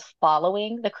both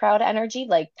following the crowd energy,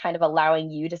 like kind of allowing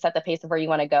you to set the pace of where you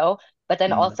want to go, but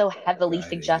then also heavily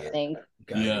suggesting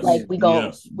Yes, Like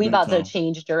yes, we big about to time.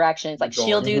 change directions. We Like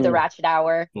she'll going do the in. ratchet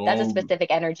hour. That's a So good.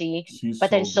 specific energy. She's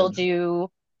But then so she'll good.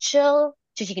 do chill.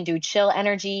 So she can do chill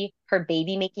energy. Her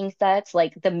baby making sets.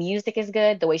 Like the music is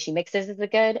good. The way she mixes is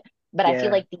good. But I feel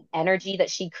Yeah. like the energy that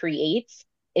she creates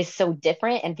is so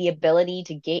different, and the ability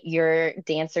to get your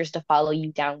dancers to follow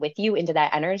you down with you into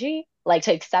that energy, like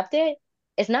to accept it,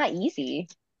 is not easy.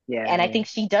 Yeah. And I Yeah. think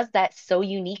she does that so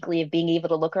uniquely of being able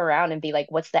to look around and be like,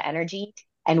 what's the energy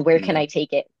and where can Yeah, I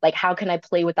take it? Like, how can I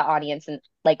play with the audience and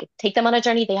like take them on a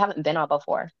journey they haven't been on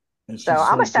before? and So she's I'm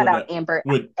so gonna shout good out at Amber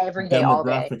with every day, all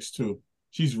day. demographics too.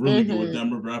 She's really good with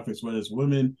Hmm. demographics, whether it's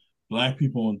women, black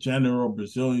people in general,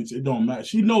 Brazilians. It don't matter.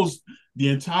 She knows the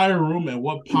entire room and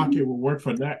what pocket will work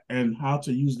for that, and how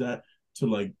to use that to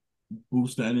like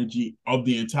boost the energy of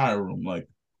the entire room. Like,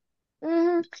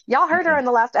 Y'all heard her yeah. in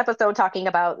the last episode talking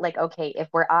about like, okay, if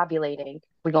we're ovulating,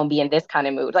 we're gonna be in this kind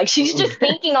of mood. Like she's just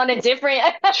thinking on a different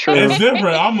It's True.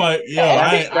 different. I'm like, yo,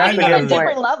 That's she's that's thinking a on good a point.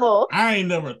 different level. I ain't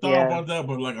never thought Yeah. about that,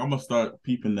 but like, I'm gonna start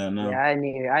peeping that Yeah. now. I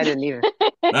didn't either.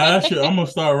 That shit, I'm gonna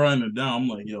start writing it down. I'm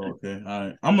like, yo, okay, all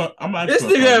right. I'm This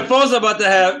actually nigga start. at Fo's about to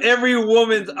have every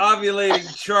woman's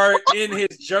ovulating chart in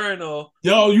his journal.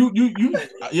 Yo, I'm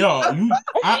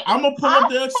gonna pull up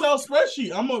the Excel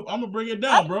spreadsheet. I'm gonna bring it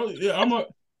down, bro. Yeah,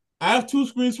 I have two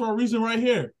screens for a reason right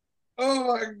here.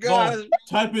 Oh my Boom. gosh,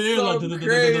 Type it in like so da, da, da, da, da,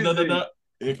 da, da, da, crazy. da.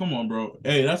 Hey, come on, bro.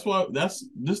 Hey, this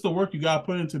the work you gotta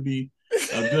put in to be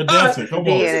a good dancer. Come on.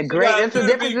 Being This a is what you great. gotta That's the do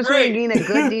to difference be between great. being a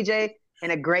good DJ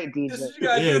and a great DJ. This is what you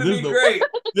gotta Yeah, do to be great.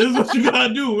 this is what you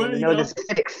gotta do, You man. You know the know.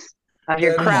 specifics of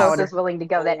your That Come is on. Folks crowd. is willing to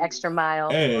go that so extra mile.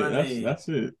 Hey, funny. that's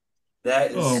it.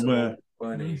 That is Oh so man.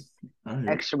 funny. I hear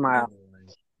it. Extra mile.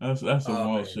 That's some Oh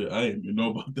wild man. shit. I didn't even know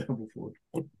about that before.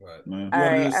 Right. Man. You All want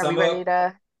to do right, the are we sum ready up?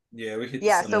 to? Yeah, we hit the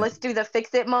Yeah, sum so Yeah. up. let's do the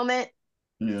fix it moment.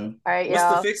 Yeah. All right, What's the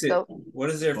y'all. fix it? So What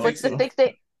is there Oh, what's fix the it? fix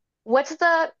it? What's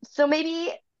the so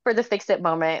maybe for the fix it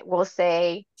moment, we'll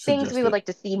say things we suggest would it. like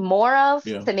to see more of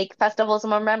Yeah. to make festivals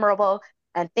more memorable,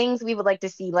 and things we would like to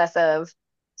see less of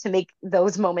to make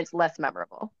those moments less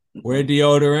memorable. Wear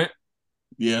deodorant.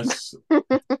 Yes.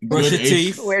 Brush Good your H.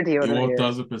 teeth. Wear deodorant here.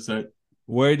 1000%.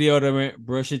 Wear deodorant.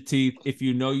 Brush your teeth. If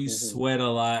you know you Mhm. sweat a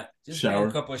lot, just bring a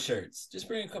Shower. couple of shirts. Just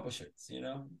bring a couple of shirts.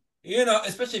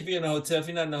 Especially if you're in a hotel. If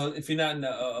you're not in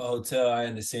a hotel, I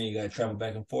understand you got to travel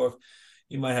back and forth.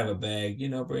 You might have a bag.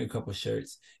 Bring a couple of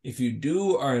shirts. If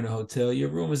you are in a hotel, your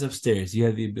room is upstairs. You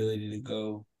have the ability to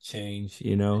go change.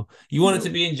 You want it to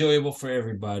be enjoyable for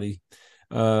everybody.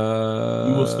 You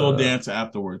will still dance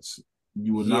afterwards.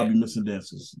 You will not Yeah. be missing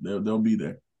dances. They'll be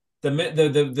there.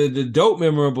 The dope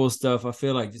memorable stuff. I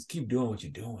feel like just keep doing what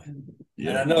you're doing.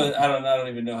 Yeah. And I don't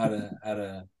even know how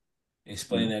to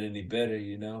explain that any better.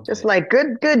 Just But like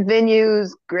good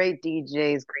venues, great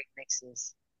DJs, great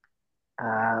mixes.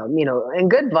 And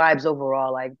good vibes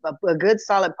overall. Like a good,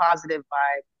 solid, positive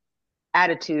vibe,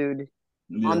 attitude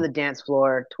on Yeah. the dance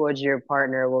floor towards your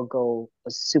partner will go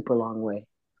a super long way.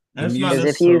 And it's The not Because if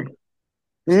necessarily you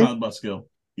it's Hmm? not about skill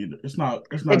either. It's not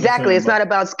exactly, necessarily it's about not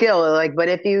about skill. Like, but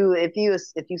if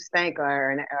you stank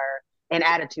or an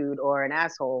attitude or an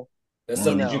asshole, that's you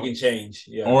something you know, can change.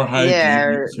 Yeah. or height. You yeah,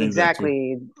 can change that too.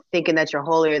 exactly. Thinking that you're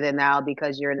holier than thou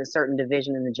because you're in a certain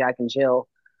division in the Jack and Jill.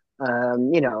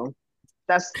 Um, you know,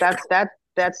 that's some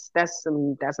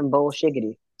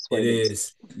bullshiggity. That's what It it is.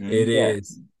 is. It Mhm. Yeah.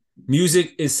 is.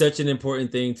 Music is such an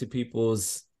important thing to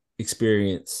people's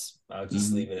experience. I'll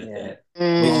just Mhm. leave it at Yeah. that.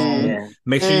 Um, Yeah.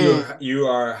 Make sure Mm. you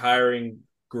are hiring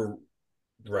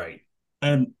right.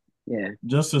 and Yeah.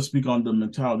 just to speak on the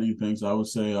mentality things, I would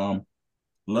say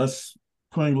less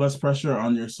putting less pressure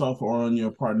on yourself or on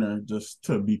your partner just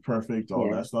to be perfect, all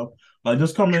Yeah. that stuff. Like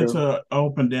just coming True. into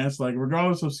open dance, like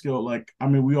regardless of skill, like I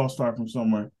mean, we all start from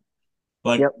somewhere.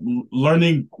 Like Yep.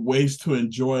 learning ways to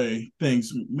enjoy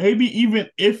things. Maybe even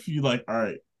if you like, all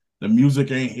right, the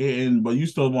music ain't hitting, but you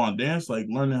still want to dance, like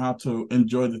learning how to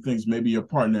enjoy the things maybe your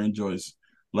partner enjoys.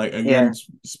 Like again, Yeah.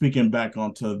 speaking back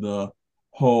onto the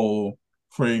whole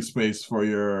creating space for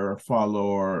your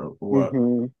follower or what,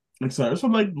 Hmm. etc. So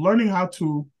like learning how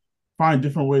to find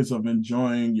different ways of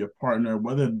enjoying your partner,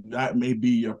 whether that may be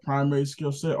your primary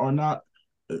skill set or not,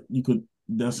 you could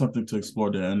that's something to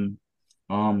explore there. And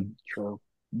True.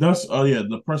 that's yeah,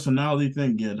 the personality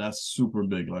thing, yeah, that's super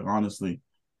big. Like honestly,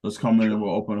 let's come in with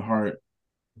True. open heart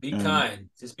Be and kind.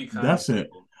 Just be kind that's to it.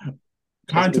 people Just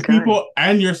Kind be to kind. people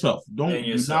and yourself. and Do not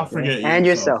yourself. Yeah. forget And yourself.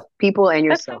 yourself. People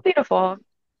and That's so yourself. beautiful.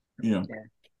 Yeah. Yeah.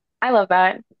 I love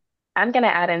that. I'm gonna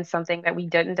add in something that we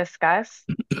didn't discuss,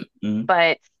 Mhm.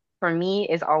 but for me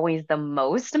is always the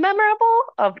most memorable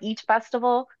of each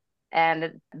festival,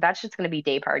 and that's just gonna be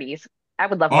day parties. I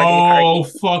would love more day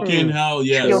parties. Fucking hell,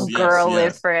 yes, Your yes, girl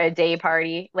yes. is for a day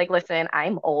party. Like, listen,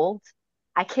 I'm old.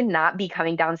 I cannot be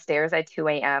coming downstairs at 2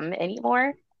 a.m.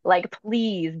 anymore. Like,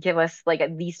 please give us like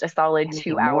at least a solid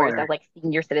 2 hours of More. like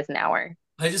senior citizen hour.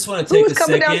 I just want to Who take was a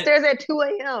coming second. downstairs at 2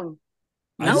 a.m.?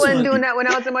 I I just wasn't want doing that when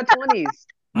I was in my 20s.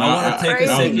 No, I want to take a that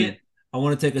was second. me. I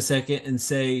want to take a second and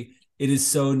say it is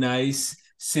so nice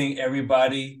seeing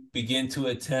everybody begin to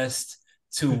attest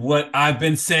to what I've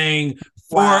been saying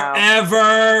Wow.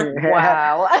 forever.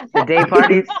 Wow. The day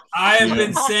parties. I have Yeah.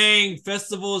 been saying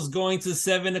festivals going to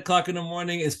 7 o'clock in the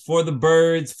morning is for the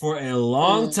birds for a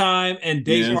long time, and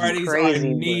day Yeah, it's parties crazy,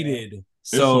 are bro. needed. It's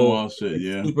some So wild shit, it's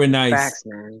yeah. super nice. Facts,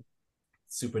 man.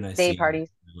 Super nice. Day seeing parties.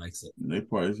 it. I like it. They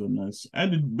parties are nice.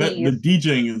 And Please. the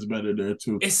DJing is better there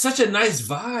too. It's such a nice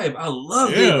vibe. I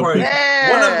love Yeah, day parties.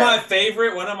 Yeah.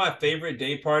 One of my favorite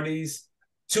day parties.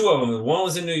 Two of them. One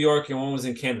was in New York and one was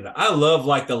in Canada. I love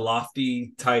like the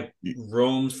lofty type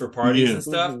rooms for parties Yeah. and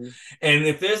stuff. Mhm. And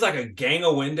if there's like a gang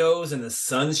of windows and the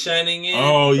sun's shining in,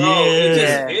 Oh,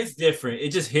 yeah. it's different.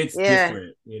 It just hits Yeah.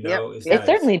 different. You know, it's It nice.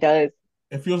 certainly does.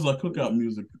 It feels like cookout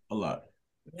music a lot.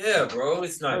 Yeah, bro,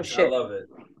 it's nice. I shit. love it.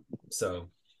 So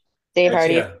Day but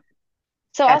parties. yeah.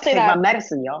 So I'll Have to say take my that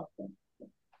medicine, y'all.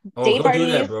 Oh, day go do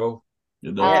parties, that, bro.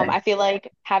 Yeah, Yeah. I feel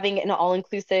like having an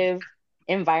all-inclusive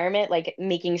environment, like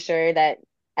making sure that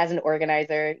as an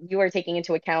organizer, you are taking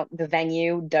into account the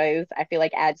venue does, I feel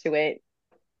like add to it.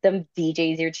 The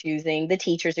DJs you're choosing, the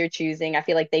teachers you're choosing, I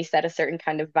feel like they set a certain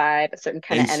kind of vibe, a certain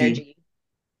kind of AC. energy.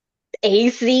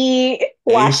 AC,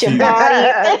 wash your AC.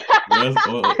 body.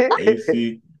 Yes,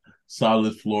 AC,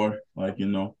 solid floor, like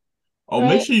Oh,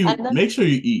 Right? make sure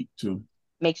you eat too.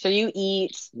 Make sure you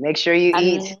eat. Make sure you And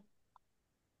eat.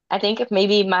 I think if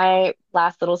maybe my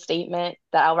last little statement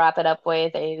that I'll wrap it up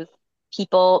with is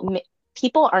people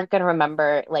aren't going to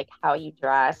remember like how you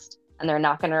dressed, and they're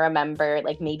not going to remember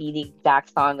like maybe the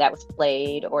exact song that was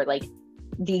played or like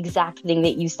the exact thing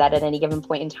that you said at any given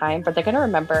point in time, but they're going to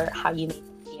remember how you made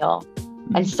them feel.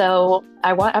 And so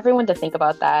I want everyone to think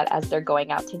about that as they're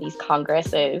going out to these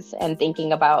congresses and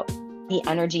thinking about the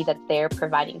energy that they're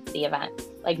providing to the event.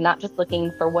 Like not just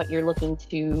looking for what you're looking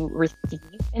to receive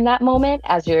in that moment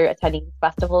as you're attending these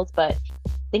festivals, but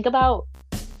think about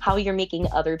how you're making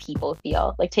other people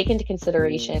feel. Like take into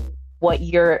consideration what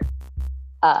you're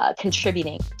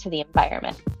contributing to the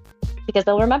environment, because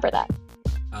they'll remember that.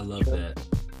 I love that.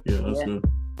 Yeah, that's good.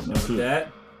 That's With it.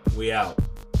 that, we out.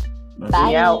 That's Bye.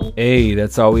 it. out. Hey,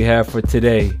 that's all we have for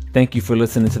today. Thank you for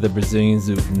listening to the Brazilian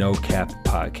Zoo No Cap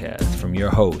podcast from your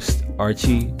host,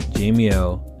 Archie,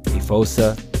 Jamiel,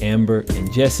 Ifosa, Amber,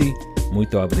 and Jesse.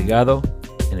 Muito obrigado.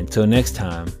 And until next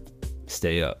time,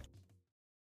 stay up.